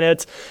couple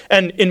minutes.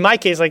 And in my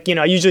case, I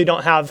usually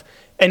don't have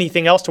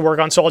anything else to work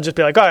on. So I'll just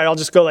be all right, I'll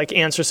just go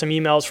answer some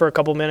emails for a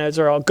couple minutes,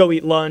 or I'll go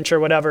eat lunch or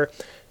whatever.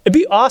 It'd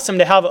be awesome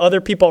to have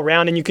other people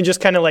around and you can just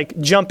kind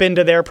of jump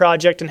into their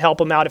project and help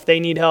them out if they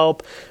need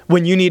help.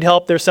 When you need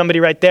help, there's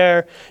somebody right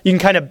there. You can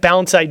kind of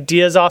bounce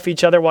ideas off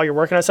each other while you're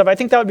working on stuff. I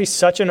think that would be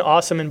such an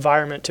awesome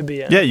environment to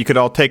be in. Yeah, you could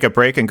all take a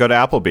break and go to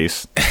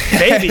Applebee's.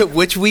 Maybe.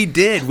 Which we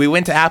did. We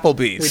went to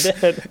Applebee's. We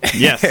did.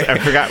 Yes, I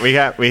forgot.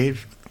 We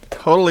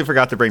totally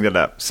forgot to bring that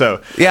up.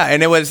 So yeah,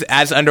 and it was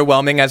as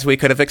underwhelming as we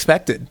could have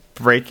expected.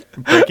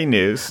 Breaking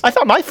news. I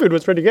thought my food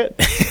was pretty good.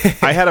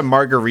 I had a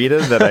margarita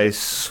that I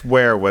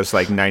swear was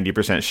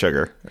 90%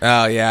 sugar.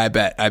 Oh yeah,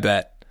 I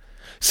bet.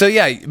 So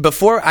yeah,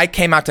 before I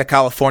came out to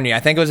California,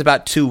 I think it was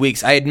about 2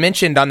 weeks, I had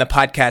mentioned on the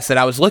podcast that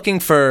I was looking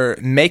for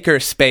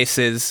maker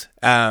spaces,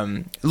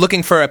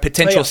 looking for a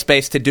potential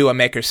space to do a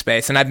maker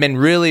space. And I've been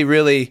really,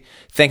 really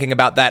thinking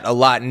about that a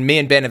lot. And me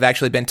and Ben have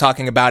actually been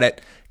talking about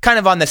it kind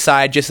of on the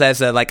side, just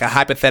as a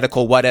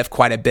hypothetical what if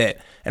quite a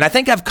bit. And I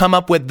think I've come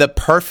up with the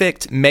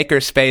perfect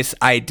maker space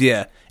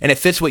idea. And it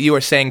fits what you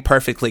were saying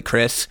perfectly,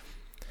 Chris,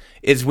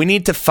 is we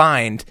need to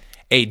find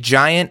a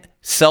giant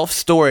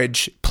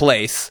self-storage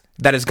place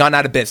that has gone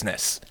out of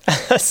business.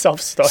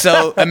 Self-storage.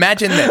 So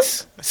imagine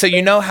this. So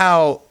you know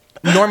how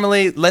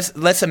normally,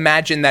 let's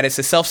imagine that it's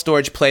a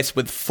self-storage place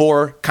with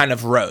 4 kind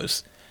of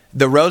rows.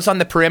 The rows on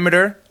the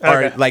perimeter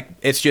are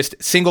it's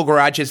just single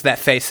garages that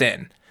face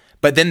in.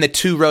 But then the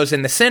 2 rows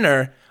in the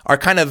center are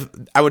kind of,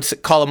 I would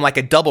call them like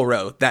a double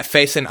row that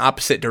face in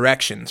opposite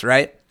directions,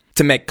 right?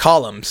 To make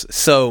columns.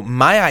 So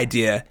my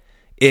idea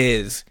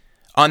is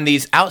on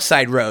these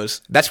outside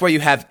rows, that's where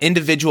you have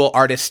individual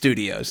artist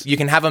studios. You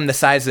can have them the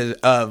size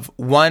of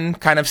one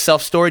kind of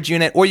self-storage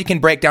unit, or you can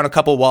break down a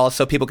couple walls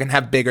so people can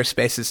have bigger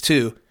spaces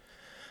too.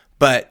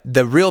 But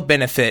the real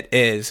benefit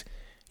is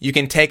you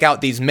can take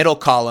out these middle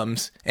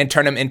columns and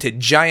turn them into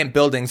giant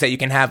buildings that you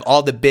can have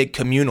all the big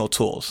communal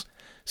tools.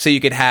 So you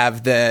could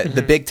have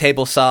the big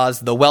table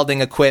saws, the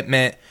welding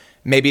equipment,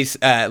 maybe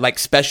like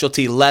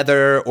specialty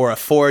leather or a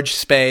forge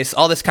space,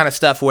 all this kind of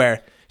stuff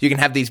where you can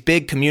have these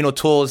big communal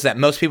tools that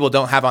most people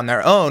don't have on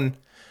their own.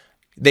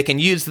 They can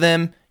use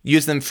them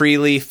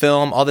freely,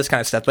 film, all this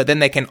kind of stuff. But then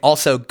they can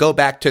also go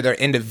back to their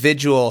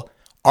individual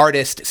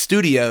artist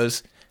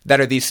studios that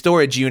are these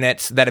storage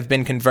units that have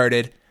been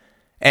converted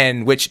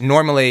and which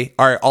normally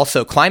are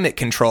also climate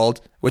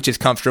controlled, which is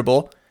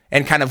comfortable,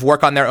 and kind of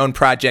work on their own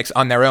projects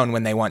on their own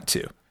when they want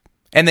to.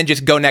 And then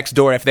just go next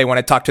door if they want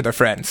to talk to their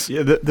friends.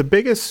 Yeah, the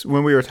biggest,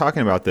 when we were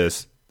talking about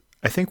this,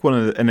 I think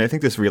and I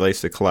think this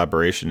relates to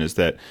collaboration, is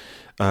that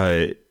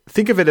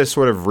think of it as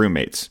sort of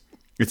roommates.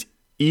 It's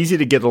easy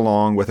to get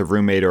along with a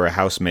roommate or a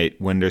housemate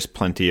when there's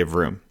plenty of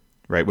room,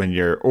 right? When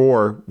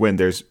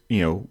there's,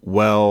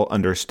 well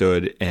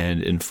understood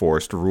and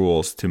enforced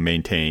rules to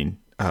maintain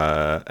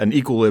an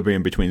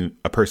equilibrium between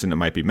a person that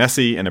might be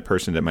messy and a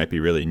person that might be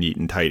really neat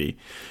and tidy.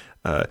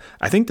 I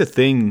think the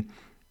thing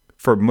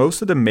for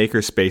most of the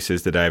maker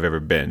spaces that I've ever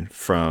been,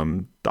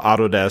 from the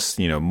Autodesk,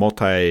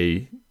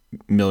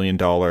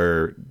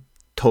 multi-million-dollar,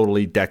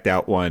 totally decked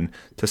out one,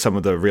 to some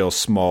of the real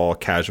small,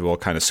 casual,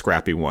 kind of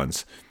scrappy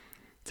ones,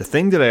 the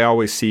thing that I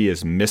always see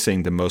is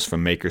missing the most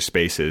from maker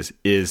spaces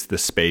is the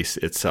space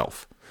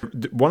itself.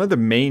 One of the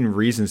main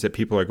reasons that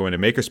people are going to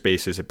maker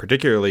spaces,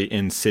 particularly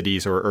in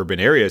cities or urban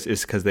areas,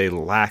 is because they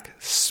lack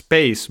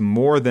space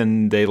more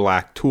than they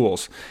lack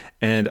tools.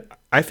 And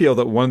I feel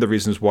that one of the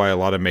reasons why a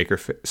lot of maker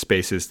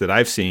spaces that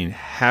I've seen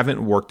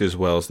haven't worked as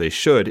well as they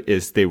should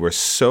is they were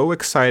so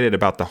excited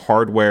about the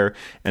hardware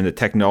and the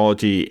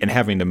technology and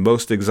having the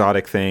most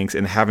exotic things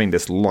and having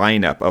this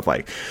lineup of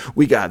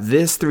we got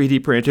this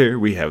 3D printer,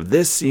 we have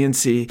this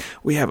CNC,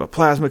 we have a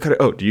plasma cutter.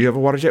 Oh, do you have a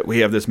water jet? We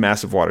have this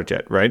massive water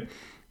jet, right?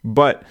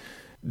 But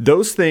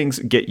those things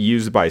get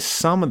used by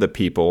some of the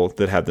people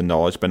that have the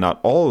knowledge, but not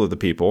all of the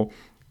people.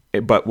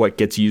 But what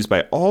gets used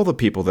by all the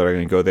people that are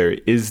going to go there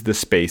is the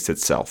space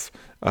itself.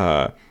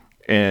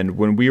 And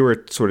when we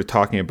were sort of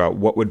talking about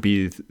what would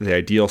be the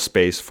ideal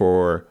space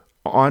for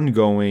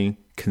ongoing,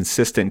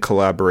 consistent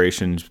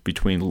collaborations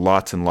between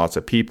lots and lots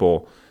of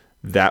people,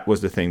 that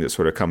was the thing that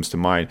sort of comes to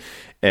mind.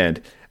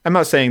 And I'm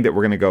not saying that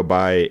we're going to go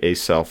buy a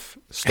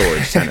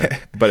self-storage center,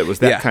 but it was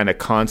that kind of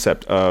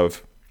concept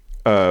of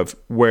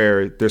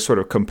where there's sort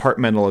of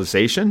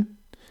compartmentalization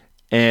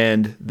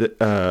and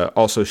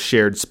also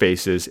shared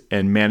spaces,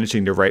 and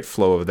managing the right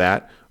flow of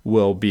that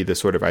will be the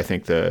sort of, I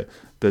think, the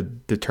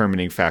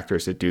determining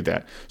factors that do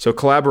that. So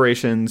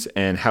collaborations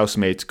and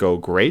housemates go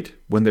great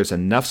when there's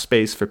enough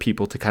space for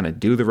people to kind of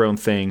do their own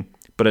thing,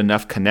 but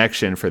enough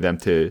connection for them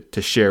to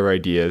share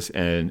ideas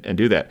and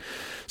do that.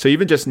 So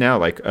even just now,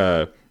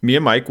 me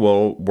and Mike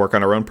will work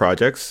on our own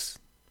projects.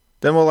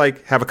 Then we'll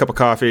have a cup of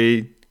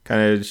coffee,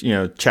 kind of,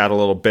 chat a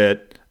little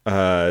bit,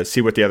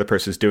 see what the other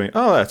person's doing.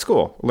 Oh, that's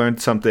cool.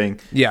 Learned something.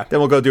 Yeah. Then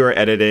we'll go do our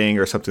editing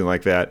or something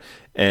like that.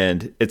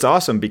 And it's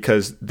awesome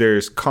because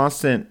there's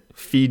constant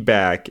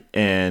feedback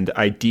and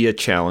idea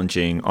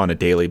challenging on a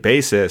daily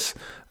basis.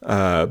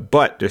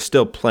 But there's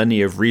still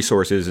plenty of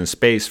resources and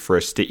space for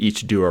us to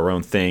each do our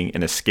own thing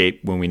and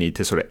escape when we need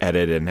to sort of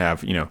edit and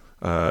have,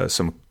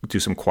 do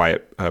some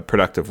quiet,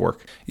 productive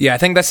work. Yeah, I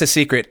think that's the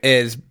secret,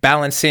 is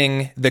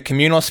balancing the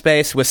communal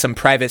space with some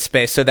private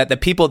space so that the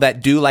people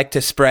that do like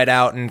to spread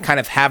out and kind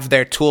of have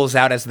their tools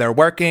out as they're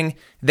working,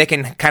 they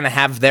can kind of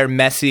have their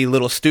messy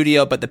little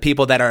studio, but the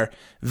people that are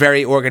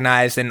very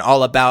organized and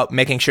all about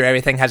making sure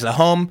everything has a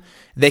home,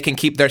 they can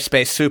keep their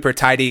space super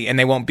tidy and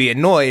they won't be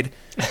annoyed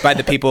by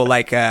the people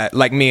like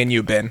me and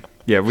you, Ben.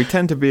 Yeah, we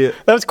tend to be...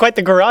 That was quite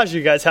the garage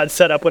you guys had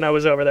set up when I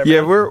was over there.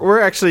 Yeah,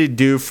 we're actually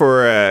due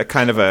for a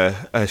kind of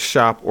a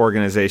shop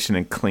organization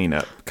and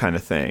cleanup kind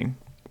of thing.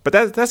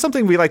 But that's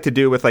something we like to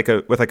do with like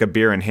a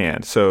beer in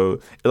hand. So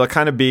it'll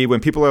kind of be when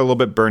people are a little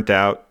bit burnt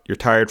out, you're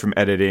tired from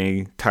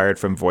editing, tired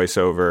from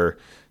voiceover,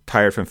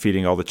 tired from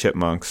feeding all the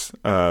chipmunks.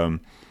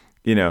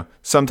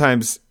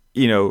 Sometimes,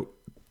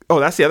 oh,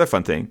 that's the other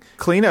fun thing.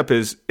 Cleanup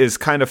is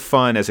kind of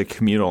fun as a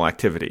communal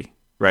activity,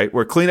 right?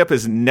 Where cleanup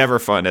is never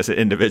fun as an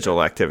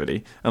individual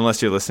activity,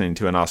 unless you're listening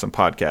to an awesome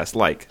podcast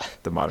like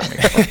The Modern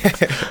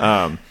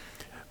Mixer.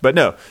 But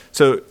no,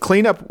 so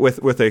cleanup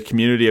with a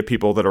community of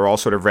people that are all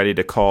sort of ready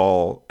to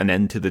call an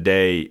end to the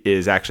day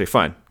is actually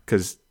fun,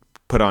 because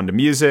put on the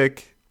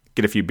music,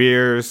 get a few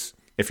beers.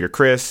 If you're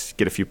Chris,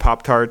 get a few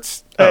Pop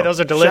Tarts. Hey, those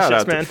are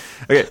delicious, man.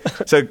 Okay,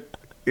 so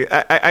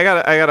I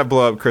gotta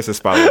blow up Chris's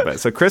spot a little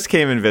bit. So Chris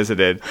came and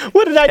visited.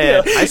 What did I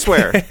do? I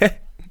swear,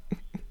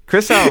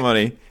 Chris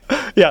Salamone,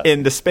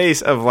 in the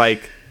space of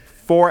like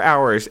 4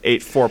 hours,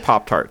 ate 4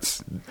 Pop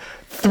Tarts.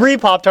 3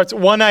 Pop Tarts.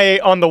 One I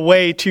ate on the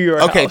way to your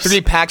house. Okay,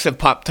 3 packs of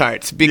Pop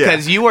Tarts,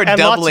 because you were And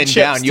doubling lots of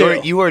chips,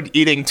 down. too. You were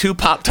eating 2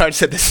 Pop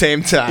Tarts at the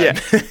same time.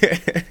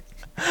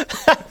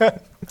 Yeah.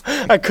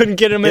 I couldn't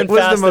get them in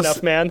fast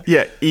enough, man.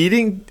 Yeah,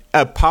 eating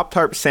a Pop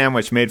Tart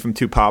sandwich made from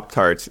 2 Pop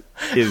Tarts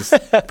is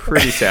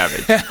pretty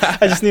savage.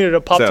 I just needed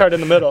a Pop Tart in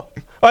the middle.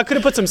 Oh, I could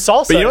have put some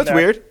salsa. But you know what's in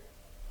there. weird?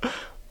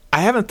 I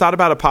haven't thought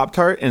about a Pop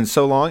Tart in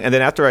so long, and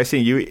then after I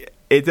seen you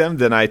ate them,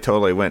 then I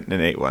totally went and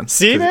ate one.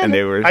 See, man, and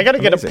they were I got to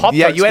get a amazing. Pop Tart.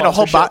 Yeah, you had a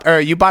whole sponsorship. box,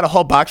 or you bought a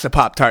whole box of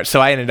Pop Tarts,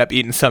 so I ended up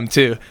eating some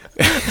too.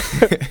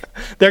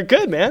 They're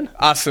good, man.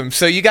 Awesome.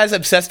 So you guys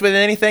obsessed with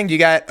anything?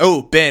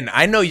 Ben,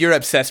 I know you're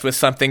obsessed with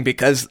something,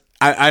 because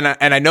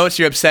I know it's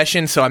your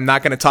obsession, so I'm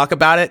not going to talk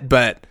about it,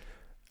 but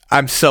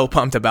I'm so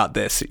pumped about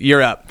this.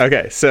 You're up.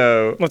 Okay,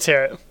 so Let's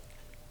hear it.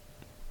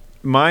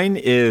 mine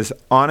is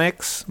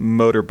Onyx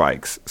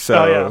motorbikes.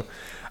 So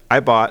I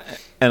bought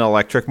an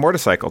electric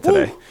motorcycle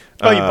today.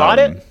 Oh, you bought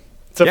it?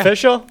 It's yeah.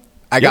 official?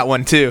 I got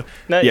one too.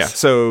 Nice. Yeah,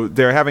 so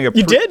they're having a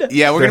You did?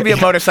 Yeah, we're going to be a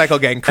motorcycle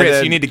gang. Chris,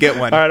 then- you need to get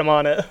one. All right, I'm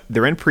on it.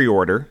 They're in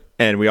pre-order,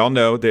 and we all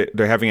know that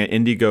they're having an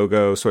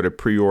Indiegogo sort of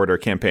pre-order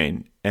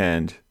campaign,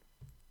 and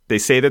they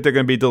say that they're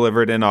going to be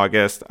delivered in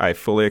August. I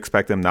fully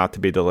expect them not to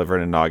be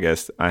delivered in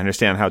August. I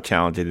understand how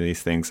challenging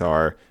these things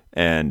are,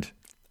 and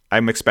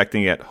I'm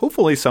expecting it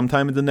hopefully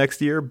sometime in the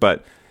next year,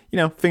 but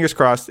fingers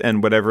crossed,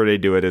 and whatever they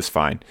do, it is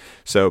fine.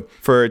 So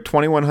for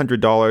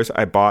 $2,100,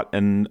 I bought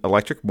an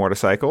electric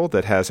motorcycle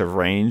that has a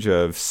range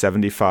of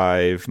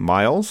 75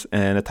 miles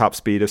and a top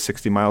speed of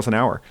 60 miles an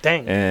hour.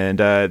 Dang. And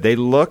they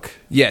look...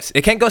 Yes,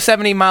 it can't go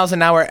 70 miles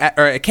an hour,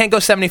 or it can't go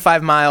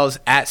 75 miles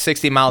at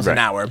 60 miles an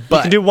hour,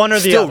 but can do one or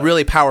the still other.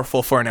 really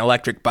powerful for an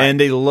electric bike. And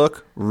they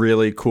look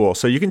really cool.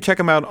 So you can check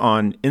them out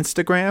on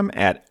Instagram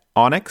at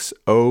Onyx,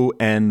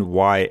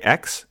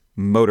 ONYX,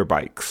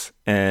 motorbikes.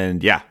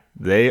 And yeah,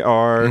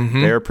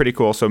 they're pretty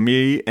cool. So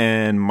me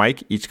and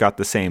Mike each got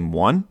the same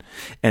one,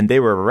 and they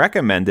were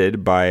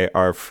recommended by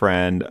our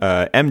friend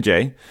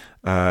MJ,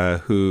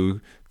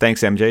 who,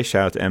 thanks MJ,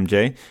 shout out to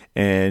MJ,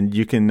 and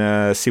you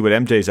can see what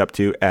MJ's up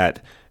to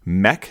at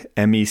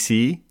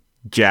MEC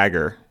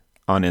Jagger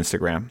on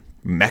Instagram.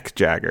 Mech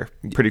Jagger,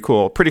 pretty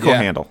cool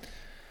Yeah. handle.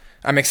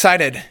 I'm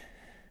excited.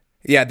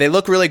 Yeah, they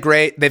look really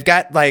great. They've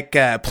got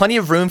plenty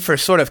of room for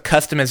sort of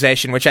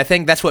customization, which I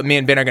think that's what me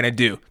and Ben are going to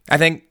do. I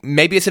think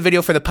maybe it's a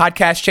video for the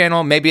podcast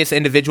channel, maybe it's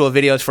individual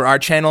videos for our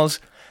channels,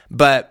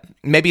 but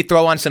maybe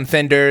throw on some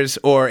fenders,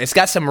 or it's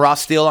got some raw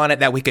steel on it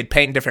that we could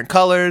paint in different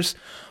colors,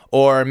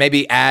 or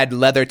maybe add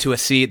leather to a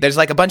seat. There's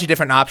like a bunch of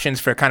different options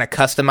for kind of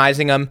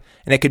customizing them,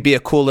 and it could be a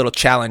cool little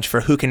challenge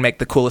for who can make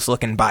the coolest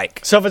looking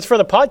bike. So if it's for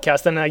the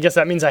podcast, then I guess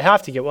that means I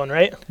have to get one,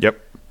 right? Yep.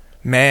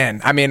 Man,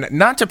 I mean,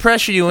 not to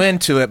pressure you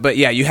into it, but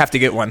yeah, you have to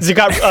get one. Has it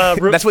got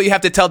That's what you have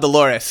to tell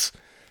Dolores.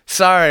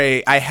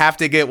 Sorry, I have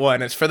to get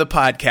one. It's for the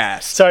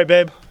podcast. Sorry,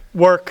 babe.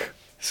 Work.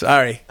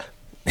 Sorry.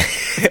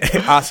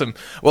 Awesome.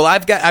 Well,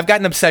 I've got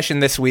an obsession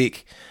this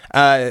week.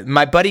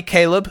 My buddy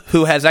Caleb,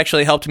 who has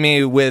actually helped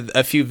me with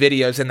a few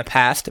videos in the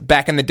past,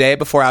 back in the day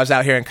before I was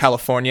out here in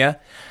California,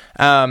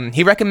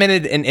 he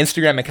recommended an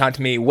Instagram account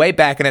to me way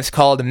back, and it's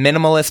called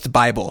Minimalist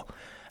Bible.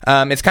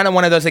 It's kind of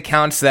one of those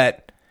accounts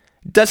that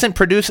doesn't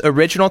produce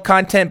original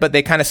content, but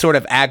they kind of sort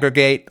of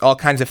aggregate all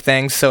kinds of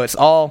things. So it's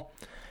all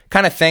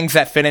kind of things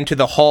that fit into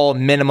the whole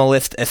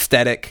minimalist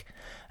aesthetic.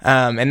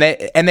 And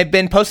they've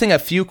been posting a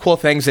few cool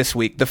things this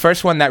week. The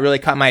first one that really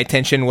caught my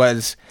attention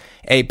was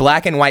a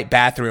black and white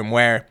bathroom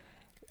where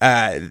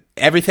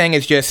everything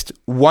is just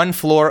one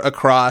floor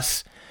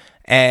across,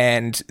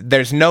 and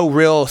there's no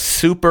real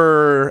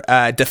super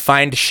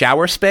defined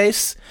shower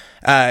space.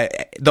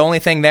 The only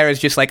thing there is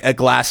just like a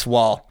glass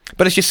wall,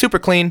 but it's just super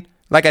clean.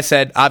 Like I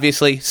said,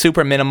 obviously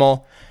super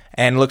minimal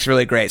and looks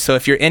really great. So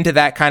if you're into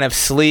that kind of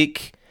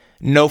sleek,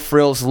 no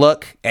frills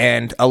look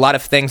and a lot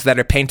of things that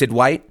are painted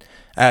white,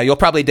 you'll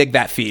probably dig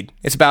that feed.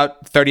 It's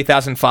about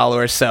 30,000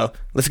 followers, so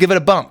let's give it a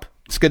bump.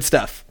 It's good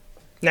stuff.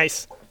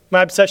 Nice.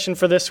 My obsession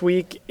for this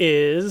week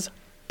is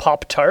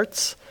Pop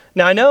Tarts.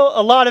 Now, I know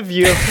a lot of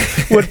you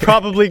would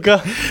probably go...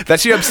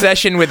 That's your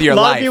obsession with your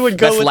life. A lot of you would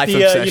go That's with life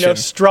the obsession.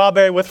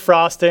 strawberry with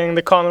frosting,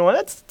 the common one.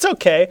 It's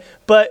okay.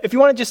 But if you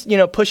want to just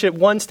push it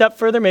one step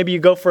further, maybe you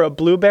go for a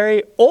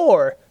blueberry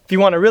or If you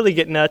want to really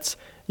get nuts,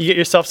 you get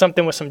yourself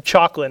something with some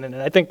chocolate in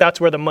it. I think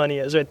that's where the money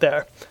is right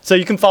there. So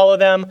you can follow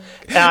them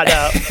at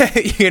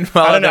You can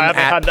follow them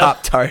at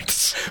Pop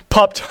Tarts.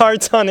 Pop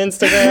Tarts on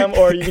Instagram,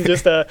 or you can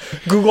just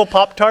Google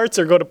Pop Tarts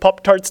or go to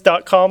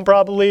poptarts.com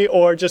probably,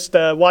 or just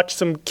watch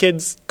some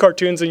kids'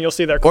 cartoons and you'll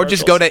see their commercials. Or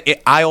just go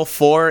to aisle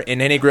 4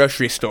 in any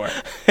grocery store.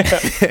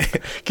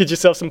 Get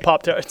yourself some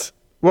Pop Tarts.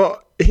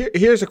 Well,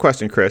 here's a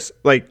question, Chris.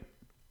 Like,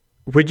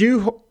 would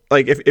you,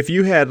 like, if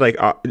you had, like,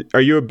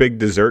 are you a big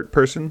dessert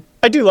person?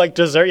 I do like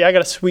dessert. Yeah, I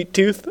got a sweet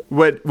tooth.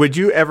 Would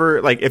you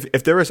ever, like,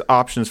 if there was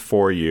options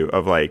for you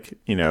of, like,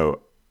 you know,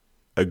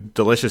 a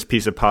delicious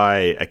piece of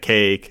pie, a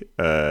cake,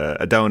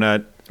 a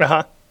donut,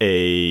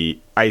 a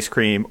ice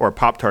cream, or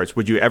Pop-Tarts,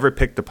 would you ever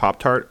pick the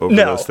Pop-Tart over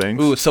those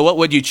things? Ooh, so what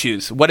would you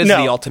choose? What is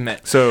the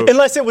ultimate? So,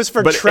 unless it was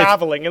for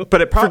traveling.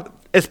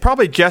 It's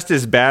probably just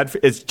as bad.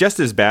 It's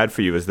just as bad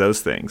for you as those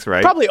things,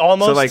 right? Probably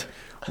almost. So, like,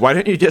 why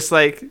don't you just,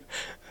 like...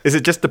 Is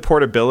it just the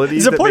portability?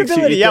 It's the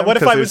portability, yeah. What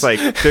if I was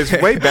like, there's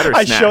way better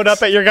I snacks. showed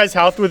up at your guys'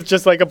 house with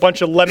just like a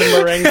bunch of lemon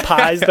meringue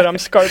pies that I'm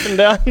scarfing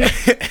down.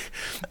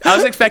 I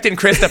was expecting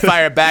Chris to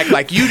fire back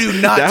like, you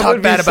do not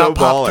talk bad about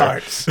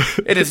Pop-Tarts.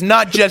 It is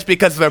not just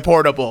because they're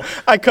portable.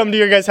 I come to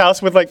your guys' house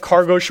with like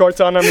cargo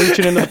shorts on. I'm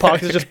reaching into the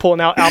pockets, just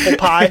pulling out apple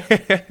pie.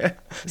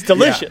 It's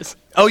delicious.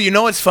 Yeah. Oh, you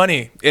know what's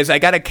funny is I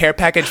got a care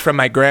package from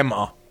my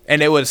grandma.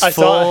 And it was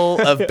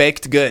full of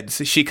baked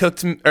goods. She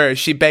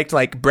baked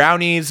like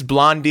brownies,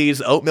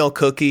 blondies, oatmeal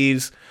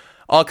cookies,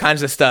 all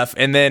kinds of stuff.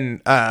 And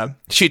then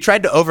she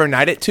tried to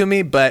overnight it to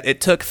me, but it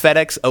took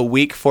FedEx a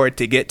week for it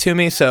to get to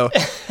me. So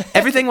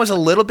everything was a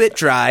little bit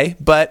dry,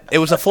 but it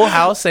was a full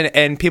house,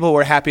 and people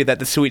were happy that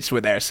the sweets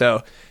were there.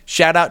 So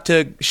shout out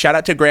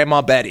to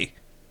Grandma Betty.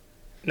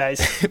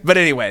 Nice. But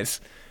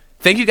anyways,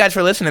 thank you guys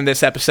for listening to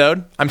this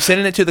episode. I'm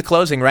sending it to the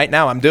closing right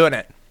now. I'm doing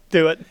it.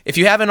 Do it. If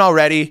you haven't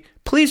already,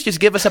 please just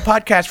give us a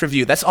podcast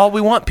review. That's all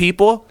we want,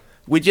 people.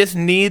 We just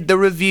need the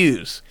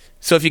reviews.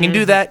 So if you can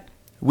do that,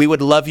 we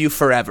would love you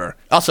forever.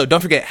 Also,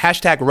 don't forget,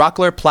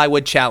 #Rockler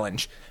Plywood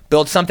Challenge.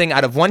 Build something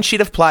out of one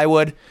sheet of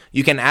plywood.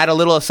 You can add a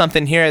little of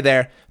something here or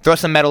there. Throw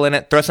some metal in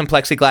it. Throw some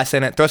plexiglass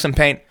in it. Throw some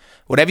paint.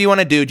 Whatever you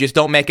want to do, just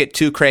don't make it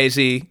too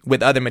crazy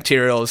with other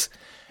materials.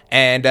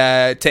 And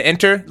to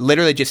enter,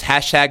 literally just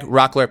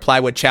 #Rockler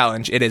Plywood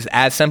Challenge. It is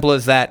as simple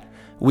as that.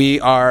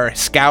 We are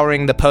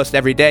scouring the post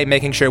every day,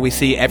 making sure we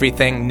see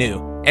everything new.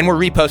 And we're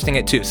reposting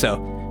it too, so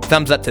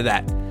thumbs up to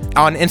that.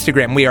 On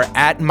Instagram, we are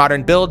at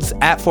Modern Builds,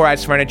 at 4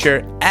 Eyes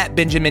Furniture, at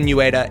Benjamin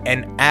Ueda,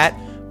 and at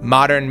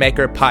Modern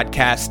Maker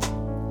Podcast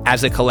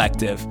as a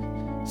collective.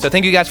 So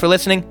thank you guys for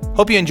listening.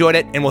 Hope you enjoyed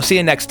it, and we'll see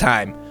you next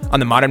time on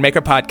the Modern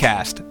Maker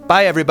Podcast.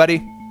 Bye,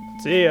 everybody.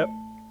 See ya.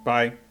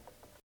 Bye.